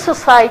and the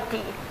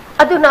society?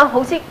 Aduna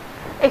hosik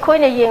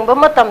ekoina yengba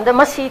matamda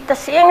masi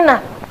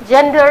tasengna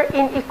gender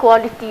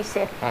inequality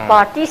se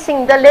party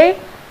sing the lay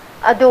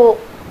adu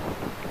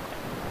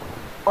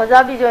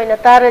Oza Bijoy na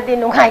taradi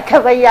nungai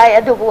tabay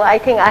adubu. I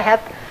think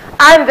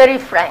I'm very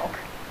frank.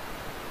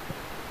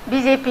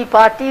 BJP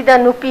party da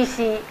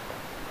nupisi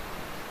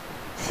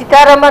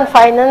Sitaraman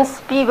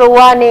finance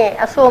pibawane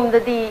asom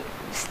dadi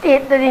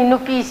state dadi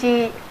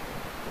nupisi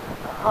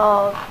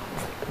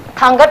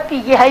thangat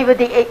pigi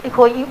haibadi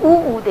ikoi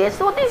ude.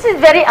 So this is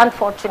very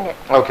unfortunate.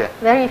 Okay.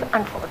 Very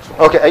unfortunate.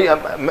 Okay.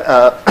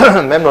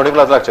 Ma'am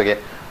Nonibala lakchage.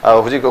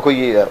 Hujik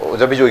koi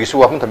Oza Bijoy gisu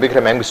wapun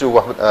thambikre ma'am gisu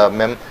wapun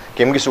ma'am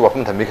Kim gisu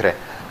wapun thambikre.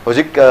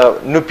 Hujik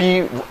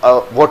nupi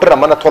voter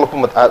amana tholop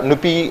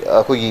nupi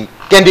koi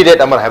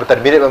candidate amana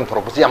habitar mere bam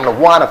thoroposi amna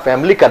one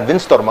family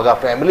convinced tor maga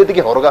family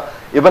tiki horoga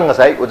even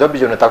ngasai Oza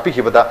Bijoy na takpi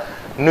khibada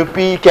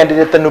nupi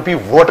candidate nupi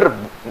voter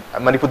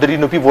Manipuri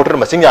nupi voter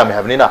masing yam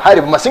have nina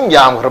hari masing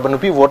yam khar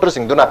nupi voter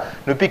sing duna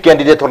nupi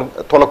candidate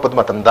tholok pad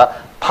matamda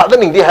thada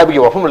ning di habi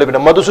wafum lebina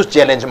madusu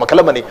challenge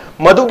makalamani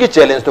madu ki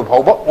challenge to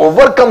bhauba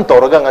overcome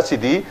toraga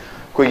ngasidi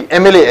koi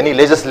MLA any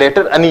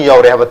legislator ani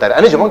yaure habatare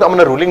ani jumang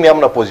amna ruling ne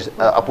amna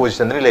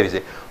opposition ni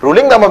lerise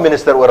ruling nama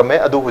minister or me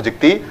adu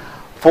hujikti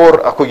for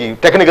koi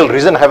technical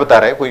reason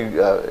habatare koi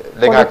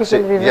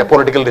lenga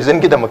political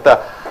reason ki damakta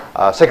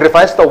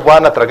sacrifice to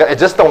ba natraga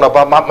adjust to na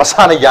ba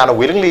masana yana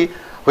willingly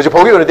which is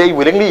probably already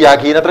willingly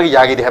yagi natraga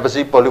yagi de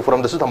habasi poly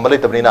from the su thambale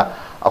tabnina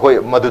akoi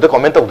maduda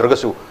comment of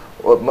dragasu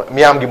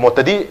miyam gi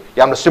motadi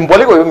yamna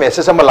symbolic oi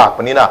message ama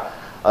lakpanina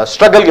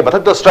struggle ki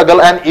bathak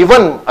struggle and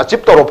even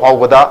achieve toro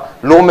phawbada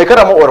lawmaker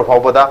ama or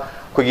phawbada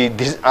koi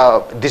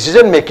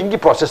decision making ki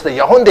process da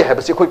yahon de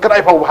habasi koi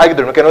karai phaw hai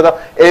gi keno da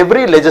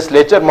every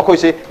legislature makoi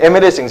se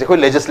MLA sing se koi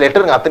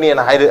legislator ngatani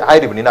na hai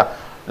ribnina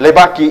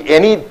leba ki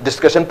any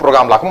discussion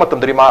program lakam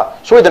matamdri ma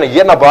soidana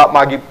yena ba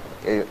magi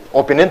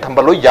opinion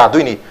thambalo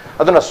yaduini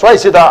aduna swai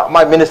sida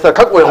my minister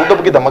khak oi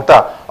hudab ki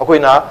damakta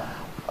akoina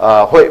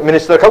hoi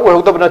minister khak oi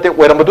hudab nate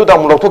oirambadu da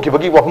mulok thoki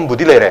bagi wapum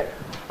budi lere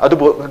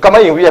adu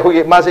kamai wi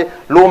akoi ma se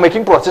law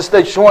making process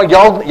da so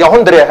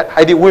yahondre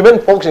haidi women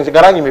folks in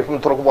garangi mi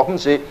thorok wapum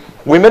se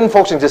women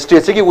folks in the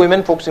state se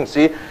women folks in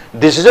se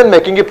decision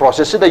making ki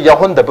process da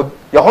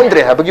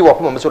yahondre habagi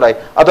wapum masulai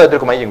adu adre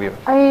kamai yengwi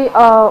ai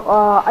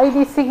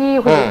IDC gi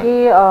hugi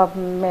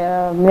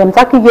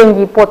memsa ki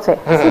gengi pot se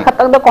si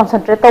khatang da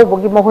concentrate taw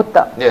bogi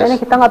mohutta ene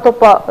kitang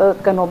atopa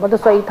kano bada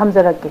so ai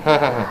thamjaraki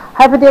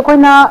habadi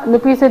koina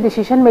nupi se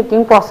decision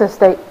making process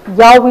da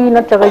yawi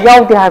na traga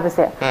yawde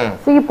habase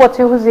si pot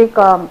se hugi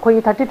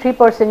koi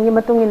 33% gi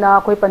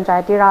matungina koi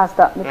panchayati raj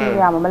da nupi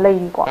yam ma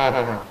lei ko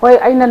hoi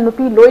aina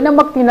nupi loina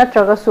makti na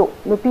traga su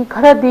nupi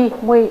kharadi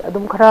moi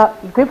adum khara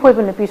goi phoi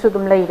nupi su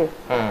dum leire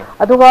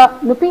aduga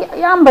nupi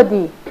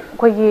yambadi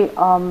koi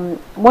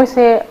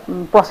moise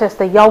process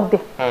da yawde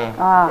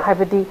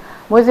habadi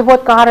moise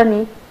vote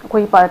karani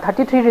koi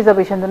 33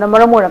 reservation na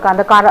maramora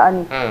kanda kara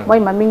ani moi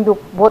maming du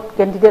vote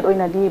candidate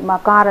oina di ma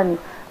karani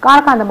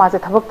kar kanda ma se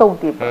thabak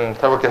tawdi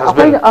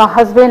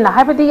husband na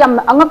habadi yam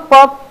angak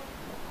pa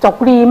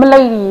chokri ma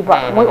leiri ba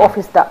moi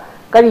office da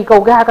kari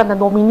ko ga kanda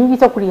nominee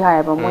gi chokri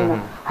ha ba moi na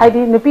haidi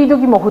nupi du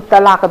gi mohutta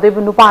la ka doi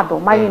nupa do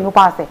mai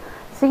nupa se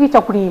sigi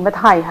chokri ma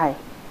thai hai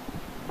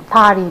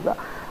thari ba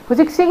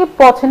hujik sigi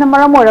pochina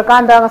maramora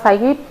kanda ngasai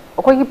gi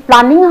koi gi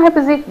planning hai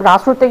basic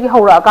grassroots gi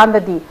hora kanda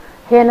di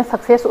hena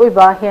success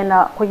oiba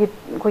hena koi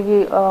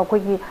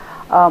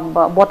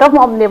bottom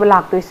up level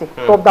lak to se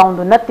top down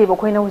do natti ba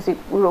koi na hujik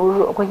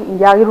koi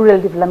India gi rural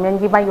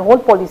development gi mai whole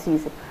policy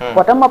se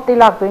bottom up te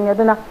lak to ne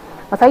aduna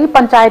ngasai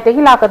panchayat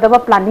gi lak da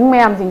planning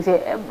mayam jing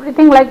se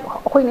everything like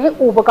koi ne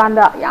uba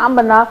kanda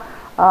yamana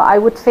I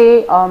would say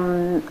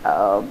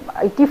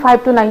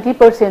 85 to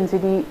 90%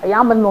 sidi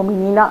ayam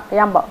nominee na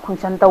ayam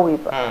function tawi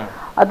ba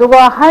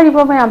aduga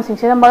hariba mayam sing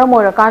sina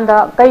maramora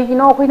kanda kai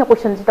gino khoina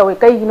question si tawi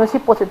kai gino si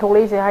post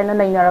tholei se haina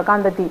nainara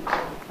kanda di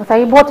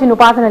sai vote sinu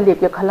pasana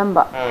lepke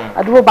khalamba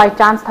aduga by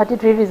chance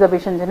 33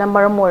 reservation jena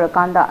maramora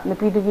kanda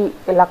nupi dugi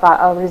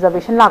elaka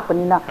reservation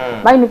lakpani na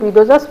mai nupi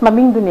do just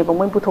maming du ne ba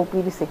moi puthok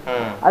pi ri se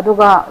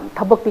aduga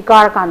thabak ti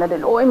kar kanda de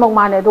loi mak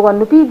mane aduga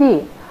nupi di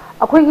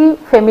akhoi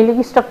family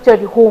ki structure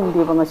di home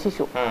de banga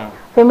sisu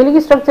family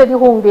ki structure di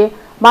home de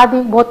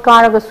madi vote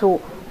karaga su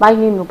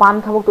magi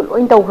nupan thabok to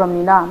loin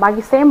tawramni na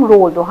magi same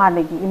role do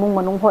hanagi imung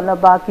manung hotna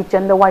ba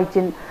kitchen da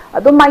waichin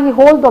adum mai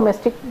whole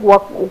domestic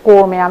work ko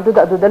mayam du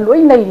da loi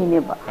nei ni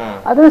ba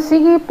adu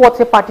sigi pot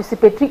se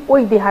participatory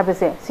oi de ha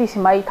bese si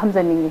simai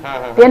thamjani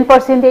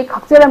 10% de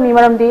khakjara mi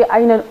maram di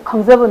aina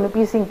khangjaba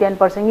nupi sing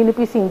 10% gi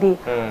nupi sing di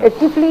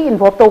actively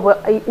involved to ba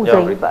ai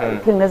uzai ba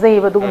thingna jai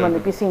ba du ma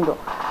nupi sing do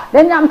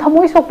then yam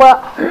thamoi sokpa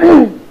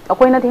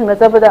akoina thingna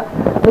jabada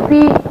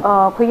nupi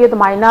khoye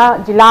dmaina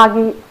jila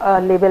gi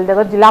level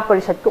daga jila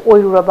parishad ko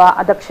oiruraba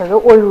adaksha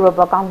ga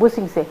oiruraba kangbu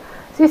sing se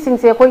si sing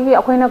se khoyi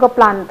akoina ka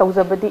plan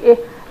tawjabadi e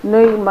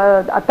noi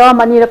ata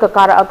mani ra ka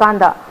kara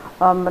akanda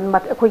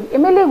khoi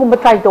MLA gumba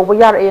try to ba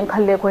yar eng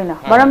khalle khoina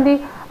maramdi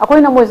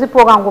akoina moje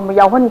program gumba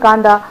yawhan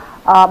kanda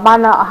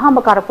mana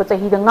ahamba karak ko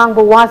chahi da ngang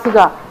ba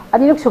wasiga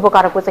ani luk suba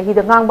karak ko chahi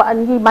da ngang ba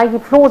angi mai gi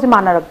flow ji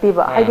mana rakti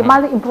ba ai di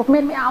mal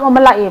improvement me ama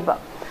mala e ba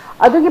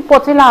adu gi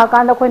pochila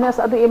kanda khoina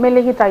adu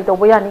MLA gi try to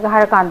ba yani ga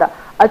har kanda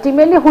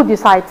ultimately who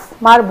decides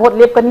mar vote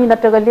lep kani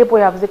nataga lepo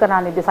ya bzi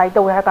kana ne decide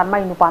to ha kan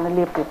mai nu pana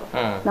lep ko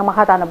na ma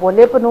khata na bo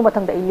lep nu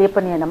mathang da I lep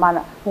ne na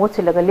mana vote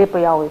silaga lep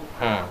yawe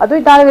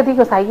adu tar ga di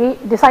ko sai gi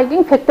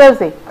deciding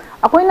factors e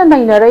akoina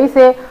nai na rai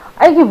se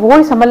ai gi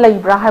voice amal lai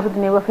bra ha bu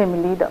ne ba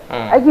family da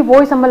ai gi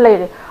voice amal lai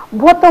re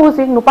vote to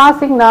sing nu pa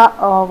sing na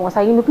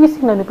sai gi nu pi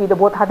sing na nu pi da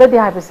vote hada de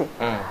ha ba se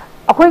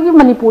akhoi gi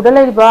Manipur da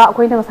lai ba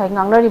akhoi na sai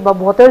ngang na ri ba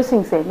voter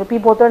sing se nu pi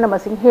voter na ma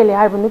sing hele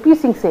ha bu nu pi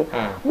sing se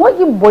moi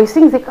gi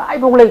voicing se kai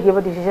bog lai ge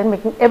ba decision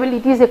making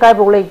ability se kai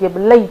bog lai ge ba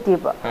lai te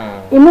ba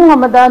imung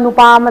amada nu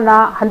pa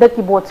mana handak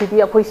ki vote si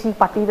di akhoi si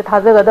party da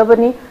thaja ga da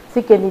bani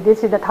si candidate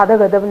si da thaja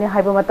ga da bani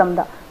ha ba matam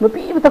da nu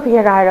pi ta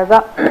phe ra ra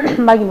ga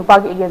ma gi nu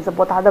pa gi against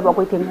vote thaja ba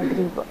akhoi thing na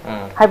dri ba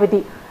ha ba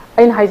di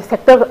ain high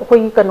sector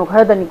akhoi kanu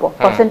khara da ni ko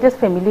percentage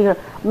family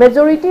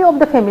majority of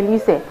the family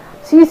se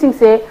si sing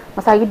se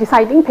masagi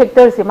deciding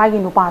factor se magi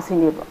nupa se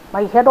ne ba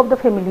mai head of the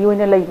family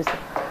oina lai ba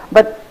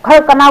but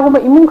khar kana guma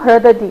imung khara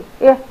da di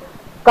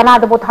kana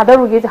da bo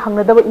thadaru ge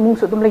hangna da ba imung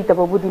su dum lai ta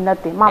ba budi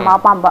natte ma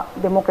pamba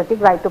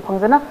democratic right to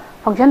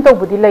function to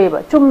budi lai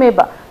ba chumme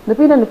ba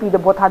nupi na nupi da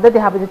bo thada de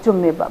ha ba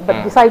chumme ba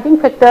but deciding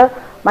factor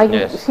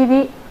magi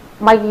cd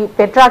magi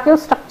patriarchal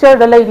structure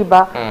da lai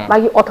ba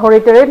magi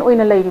authoritarian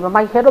oina lai ba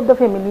mai head of the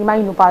family mai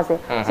nupa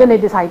se ne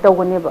decide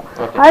to ne ba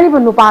hari ba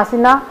nupa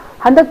sina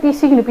handak ti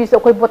sig nupi se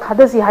koi bot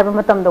hada si ha ba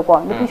matam da ko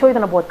nupi soi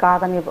dana bot ka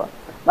ne ba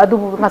adu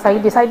ngasai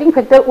deciding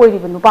factor oi ri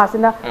nu pa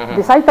sina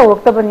decide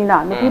tawak ta bani na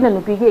nupi na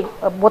nupi ge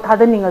bot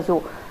hada ninga ju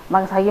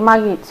mangsai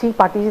magi si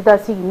party da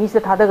si mi se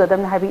thada ga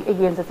dam ha bi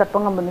against se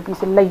chatpang am nupi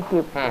se lai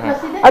te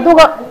adu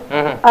ga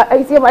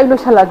ai se ai lo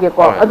shala ge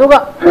ko adu ga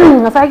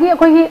ngasai ge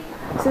koi gi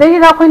sidai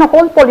da koi na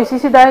whole policy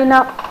si da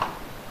ina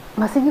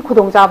masi gi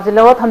khudong jab je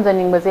lawa tham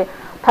janing ba se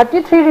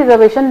 33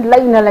 reservation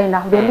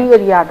laina valley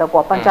area da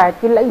ko panchayat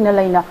ki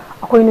laina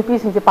akoi nupi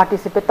sing se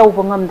participate taw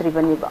bangam dri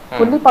bani ba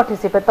fully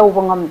participate taw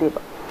bangam de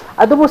ba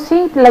adubu si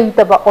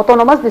laita ba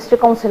autonomous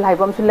district council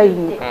haibam su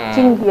laini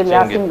ching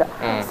area sing da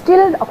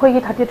still akoi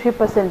gi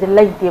 33% je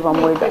laite ba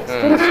moi da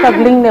still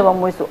struggling ne ba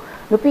moi su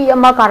nupi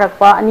ama karak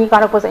pa ani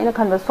karak pa sa ina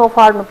khan ba so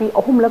far nupi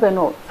ahum la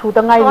kaino su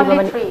da ngai ba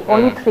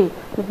only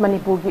 3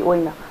 Manipur gi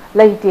oina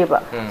laite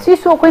ba si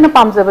su akoi na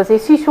pamja ba se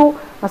si su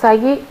masai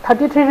gi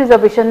 33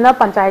 reservation na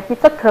panchayat ki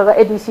tat khraga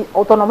ADC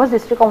autonomous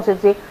district council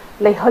je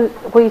laihal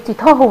koi chi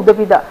tha ho da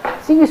bi da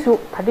si gi su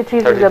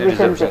 33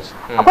 reservation je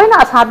akoi na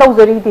asa dau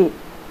jari di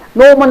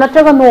no ma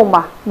natraga no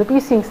ma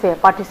nupi sing se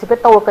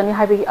participate taw kani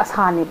ha bi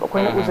asa ne ba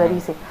koi na uzari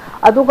se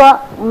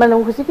aduga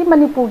manu husiti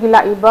Manipur gi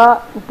la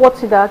iba pot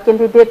sida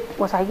candidate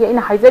masai gi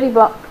ina haijari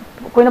ba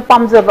koi na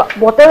pamja ba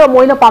voter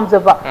moina pamja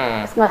ba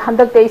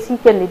handak te si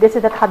candidate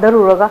sida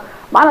thadaru raga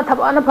mana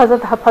thaba na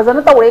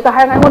phajana tawre ka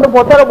ha ngai mo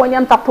voter moina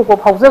am tapthu ko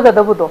phauja ga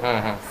da bu do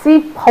si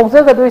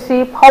phauja ga do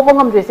si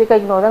phaubangam je se kai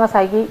no da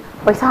ngasai gi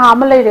paisa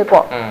am lai re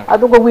ko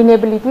aduga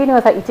winnability ni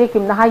ngasai iche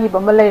kim na ha gi ba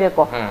ma lai re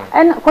ko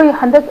and koi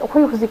handak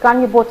koi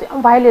husikan gi vote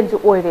am violence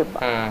oi re ba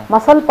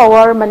muscle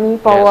power money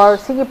power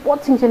si gi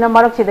pot sing sina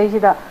marak si dai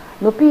sida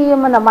nupi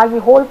mana ma gi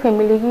whole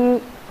family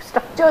gi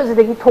structures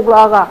de gi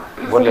thogla ga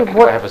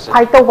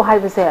fight to hai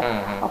ba se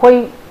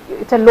koi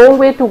it's a long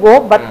way to go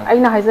but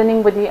aina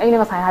haizaning badi aina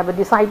ngasai hai ba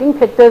deciding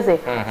factors e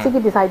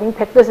sigi deciding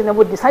factors ina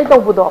bu decide to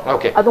bu do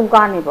adum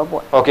ka ni ba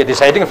bo okay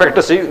deciding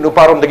factors si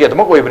nuparom de ge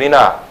adum ko ibni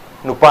na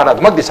nupa na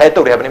adum decide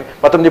to re habni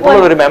matum ni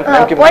polo re ma'am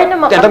ki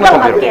tentam ko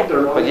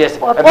biro yes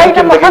and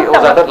kim de ge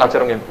ozada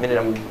lakcharong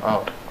minimum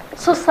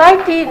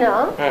society na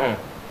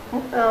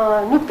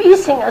nupi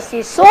sing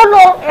asi so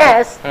long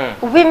as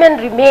women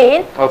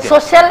remain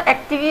social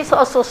activists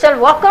or social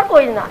worker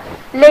oina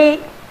lay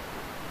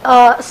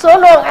so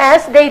long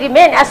as they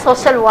remain as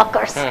social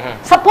workers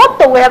support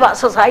the web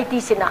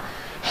society sina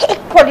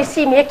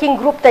policy making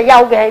group ta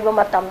yaw ge hai ba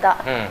matam da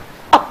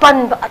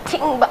apan ba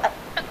thing ba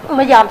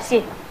mayam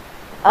si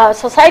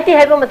society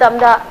hai ba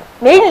matam da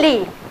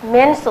mainly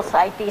men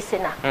society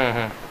sina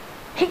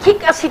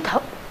hik asi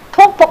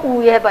thok pa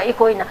u ye ba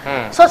ikoina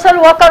social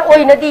worker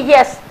oina di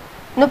yes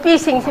nupi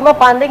sing sima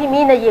pandagi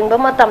mina yeng ba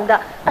matam da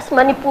as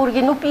Manipur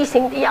gi nupi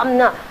sing di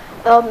amna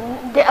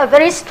they are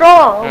very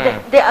strong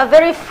they are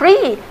very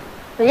free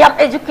yam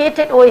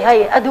educated oi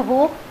hai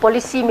adubu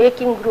policy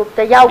making group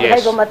ta yaw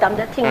hai go matam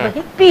da thing ba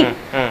hikpi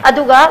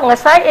aduga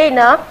ngasai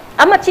eina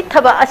ama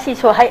chithaba asi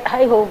so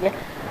hai ho ge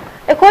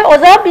ekoi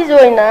oza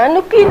Bijoy na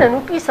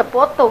nupi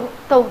support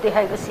to de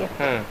hai basi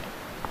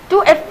to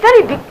a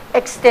very big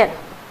extent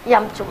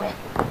yam chume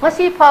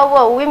ngasi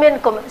power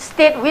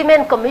state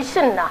women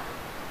commission na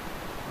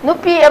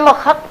nupi ama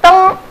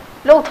khaktang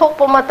lo thok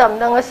pa matam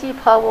na ngasi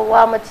power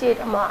wa ma che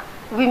ama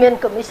women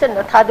commission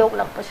na thadok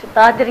lang pa su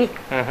tadri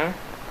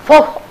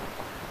for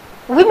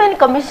women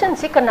commission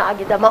si kana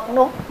agi damak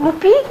no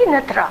nupi ki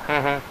natra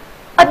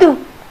adu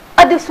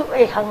su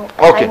e hang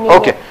okay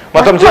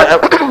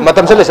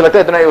matam se le select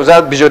etna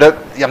uza Bijoy da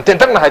yam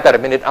tentang na hai tar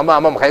minute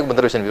ama makai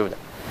bandar sen bi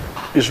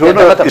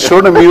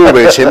isona miu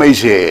be semai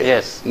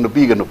se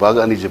nupi ga nupa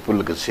ga ani je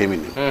pul ga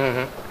semini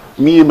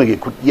mi ma gi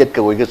khut yet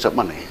ka woi ga chap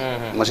mane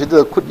masi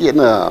da khut yet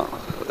na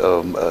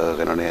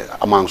kana ne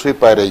amang soi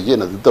pa re ye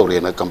na to re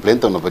na complain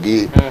to na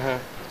bagi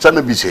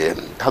chana bi se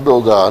thado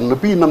ga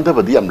nupi nam da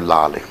badi am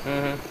la le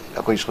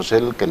akoi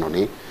social kana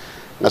ni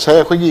ngasai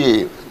akoi gi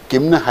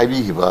kimna haibi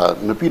hi ba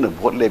nupi na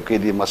vote lep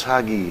ke di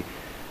masagi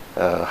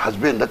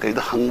husband da kai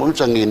da hangmang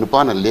changi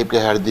nupa na lep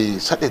ke har di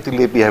sat eti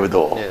lep hi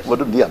do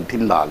bodu di am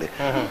thin la le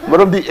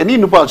bodu di any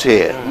nupa che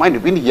mai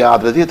nupi ni ya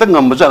da di ta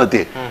ngam ja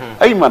te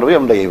ai ma no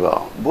yam lai ba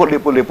vote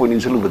lep ni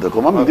sulu da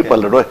ko ma mi di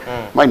pal ro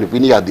mai nupi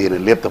ni ya di ne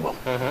lep ta ba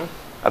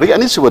ari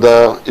ani su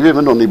da ibe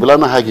men Nonibala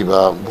na ha gi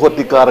ba vote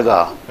di kar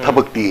ga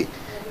thabak ti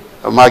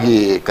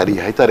magi kari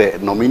hai tare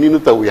nominee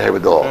nu ta wi hai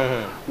do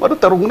bodu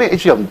tarung ne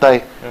echi am tai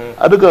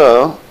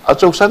aduga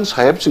achousan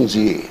sahib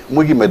singji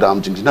mugi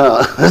madam singna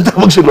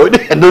tabak se loide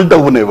handle ta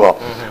bune ba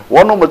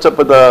wono ma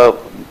chapada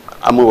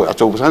amu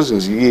achousan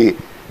singji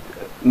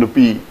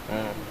nupi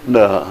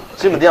na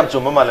sim diam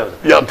chum ma le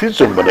ya thi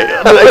chum ba de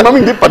ai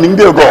mami di paning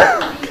de go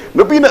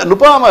nupi na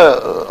nupa ma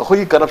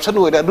hoi corruption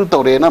oi da du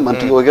tore na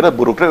mantri oi ga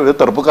bureaucrat oi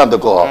tarpu kan da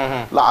ko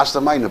last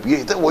mai nupi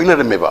ita oi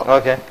le me ba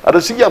okay ada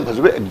si yam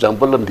phasbe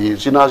example lam di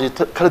sina si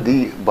khadi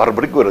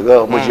barbaric go ga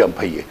mo ji am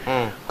phai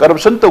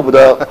corruption to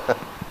da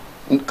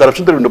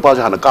corruption to nupa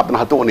ja na kap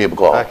na to ne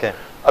ko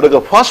adaga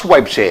first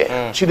wife se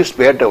she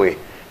despaired away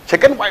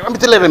second wife am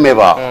tele me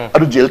ba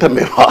adu jail tha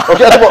me ba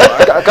okay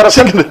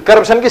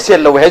corruption ki sel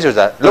lo hai jo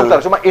ja lok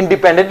tar suma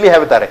independently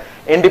have tare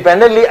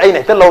independently ai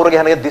ne ta lo rage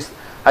han this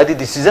adi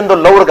decision do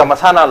lo rage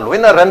masana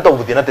loina ran to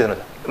budina te no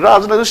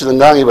raj na su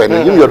dang ngi ba ni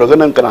yum yo ga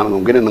nang kana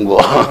ngum ge nang go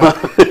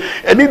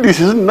any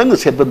decision nang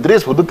set the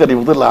dress for the kari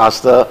the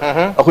last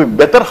akoi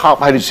better half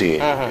hai si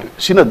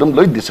sina dum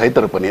loi decide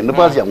tar pani na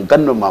pa jam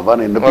kan no ma ba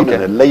ne na pi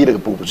na lai re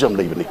pu pu jam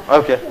lai bani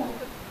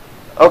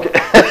okay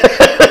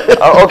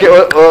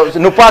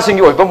nupa sing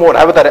oi ba mo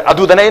ha ba tare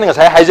adu da na ina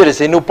sai haijere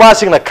se nupa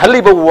sing na khali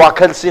ba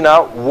wakhal sina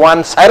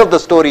one side of the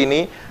story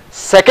ni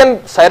second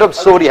side of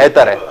story hai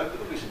tare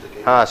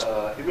ha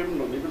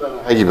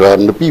ai ba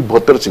nupi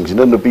voter sing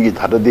sina nupi gi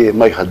thada de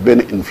my husband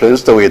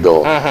influence to do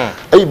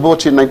ai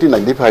vote in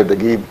 1995 da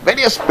gi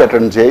various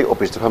patterns je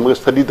office tham ga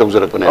study to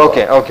jara ko ne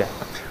okay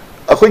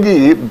akoi gi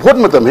vote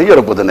matam he yar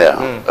podane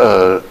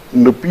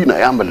nupi na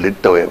ya ma lead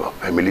to ba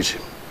family se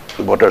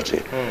voter se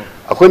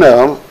akoi na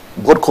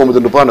vote khom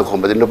da nupa na khom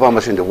da nupa ma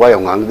sin de wa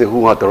yang ngang de hu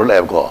ha to la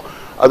ko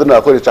aduna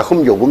akoi chakhum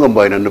yo bungam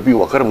bai na nupi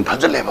wa khar mu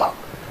thajal le ba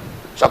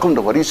chakhum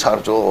da wari sar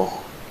jo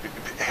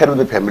head of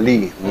the family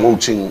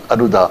moching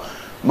aduda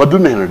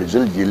madun ne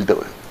result yield to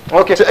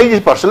okay so ai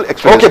personal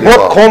experience okay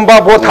vote khomba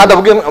vote thada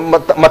bugi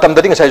matam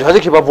da ding sai haji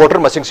khiba voter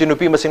masing si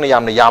nupi masing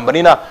na yam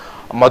bani na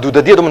madu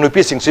da di dum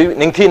nupi sing si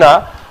ningthina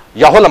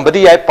yaholam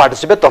badi ai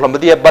participate tolam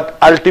badi but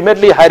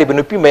ultimately hari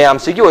nupi mayam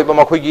si gi oiba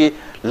makhoi gi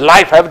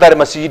life have dar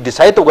masi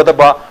decide to gada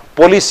ba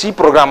policy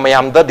program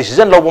mayam da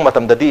decision lobu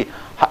matam da di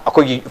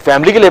akoi gi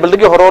family gi level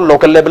da gi horo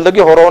local level da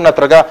gi horo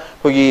natraga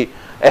koi gi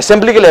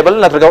assembly gi level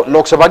natraga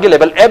lok sabha gi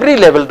level every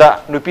level da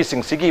nupi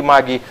sing si gi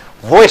magi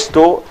voice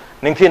to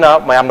ningthina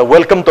mayam na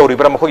welcome to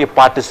ribra makhoi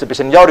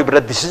participation yaw ribra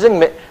decision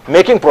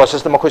making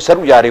process da makhoi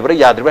saru yari bra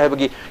yadri ba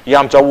habagi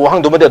yam chaw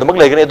hang dum de dum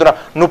legene duna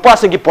nupa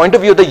sing gi point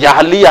of view da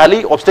yahali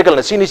obstacle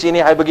na sini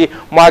habagi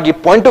magi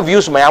point of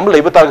views mayam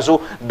leiba tarsu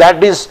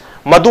that is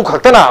madu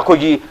khaktana khoi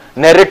gi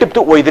narrative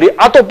to oidri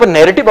atop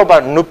narrative aba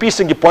nupi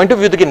sing gi point of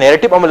view gi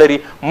narrative amalari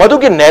madu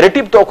gi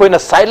narrative to koi na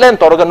sideline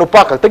toraga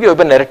nupa khakta gi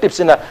oba narrative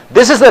sina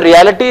this is the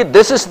reality,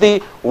 this is the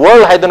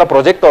world haidana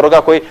project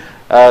toraga koi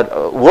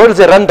world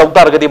ze run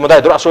dawtar gadi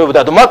mudai dur asoy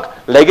buda dumak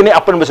legini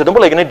apan mese dum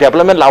legini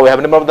development lawe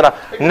habne mabdana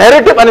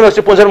narrative ani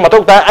mese ponser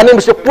matok ta ani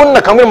mese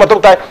punna khamir matok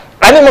ta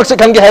ani mese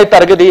khangi hay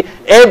targadi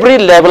every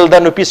level da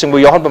nupi singbu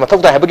yohon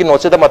matok ta habagi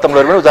noche da matam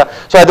lorme uja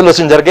so adul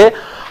sinjar ge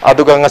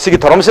aduga ngasi gi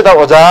thorom se da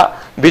oja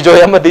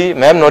Bijoy amadi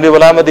ma'am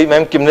Nonibala amadi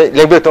ma'am kimne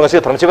legbe to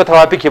ngasi thorom se ba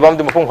thawa pi khibam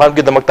di mafung kham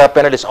gi damakta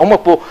panelist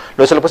amapu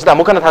losal pasda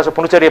amukana thasa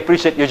ponchari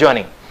appreciate you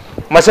joining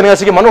Masin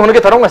ngasi ki manu hono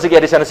ke tharong ngasi ki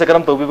addition se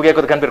karam to bi buge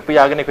ko kan per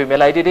piya agane koi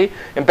mail id di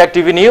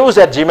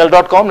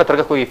impacttvnews@gmail.com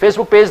natraga koi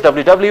Facebook page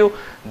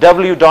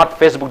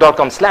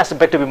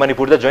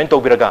www.facebook.com/impacttvmanipur da join to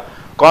biraga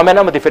comment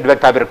amadi feedback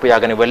ta bir piya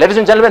agane. Well, ladies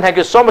and gentlemen, thank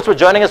you so much for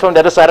joining us from the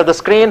other side of the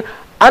screen.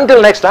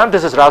 Until next time,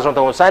 this is Raj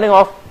Nongthombam signing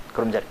off.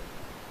 Kurumjari.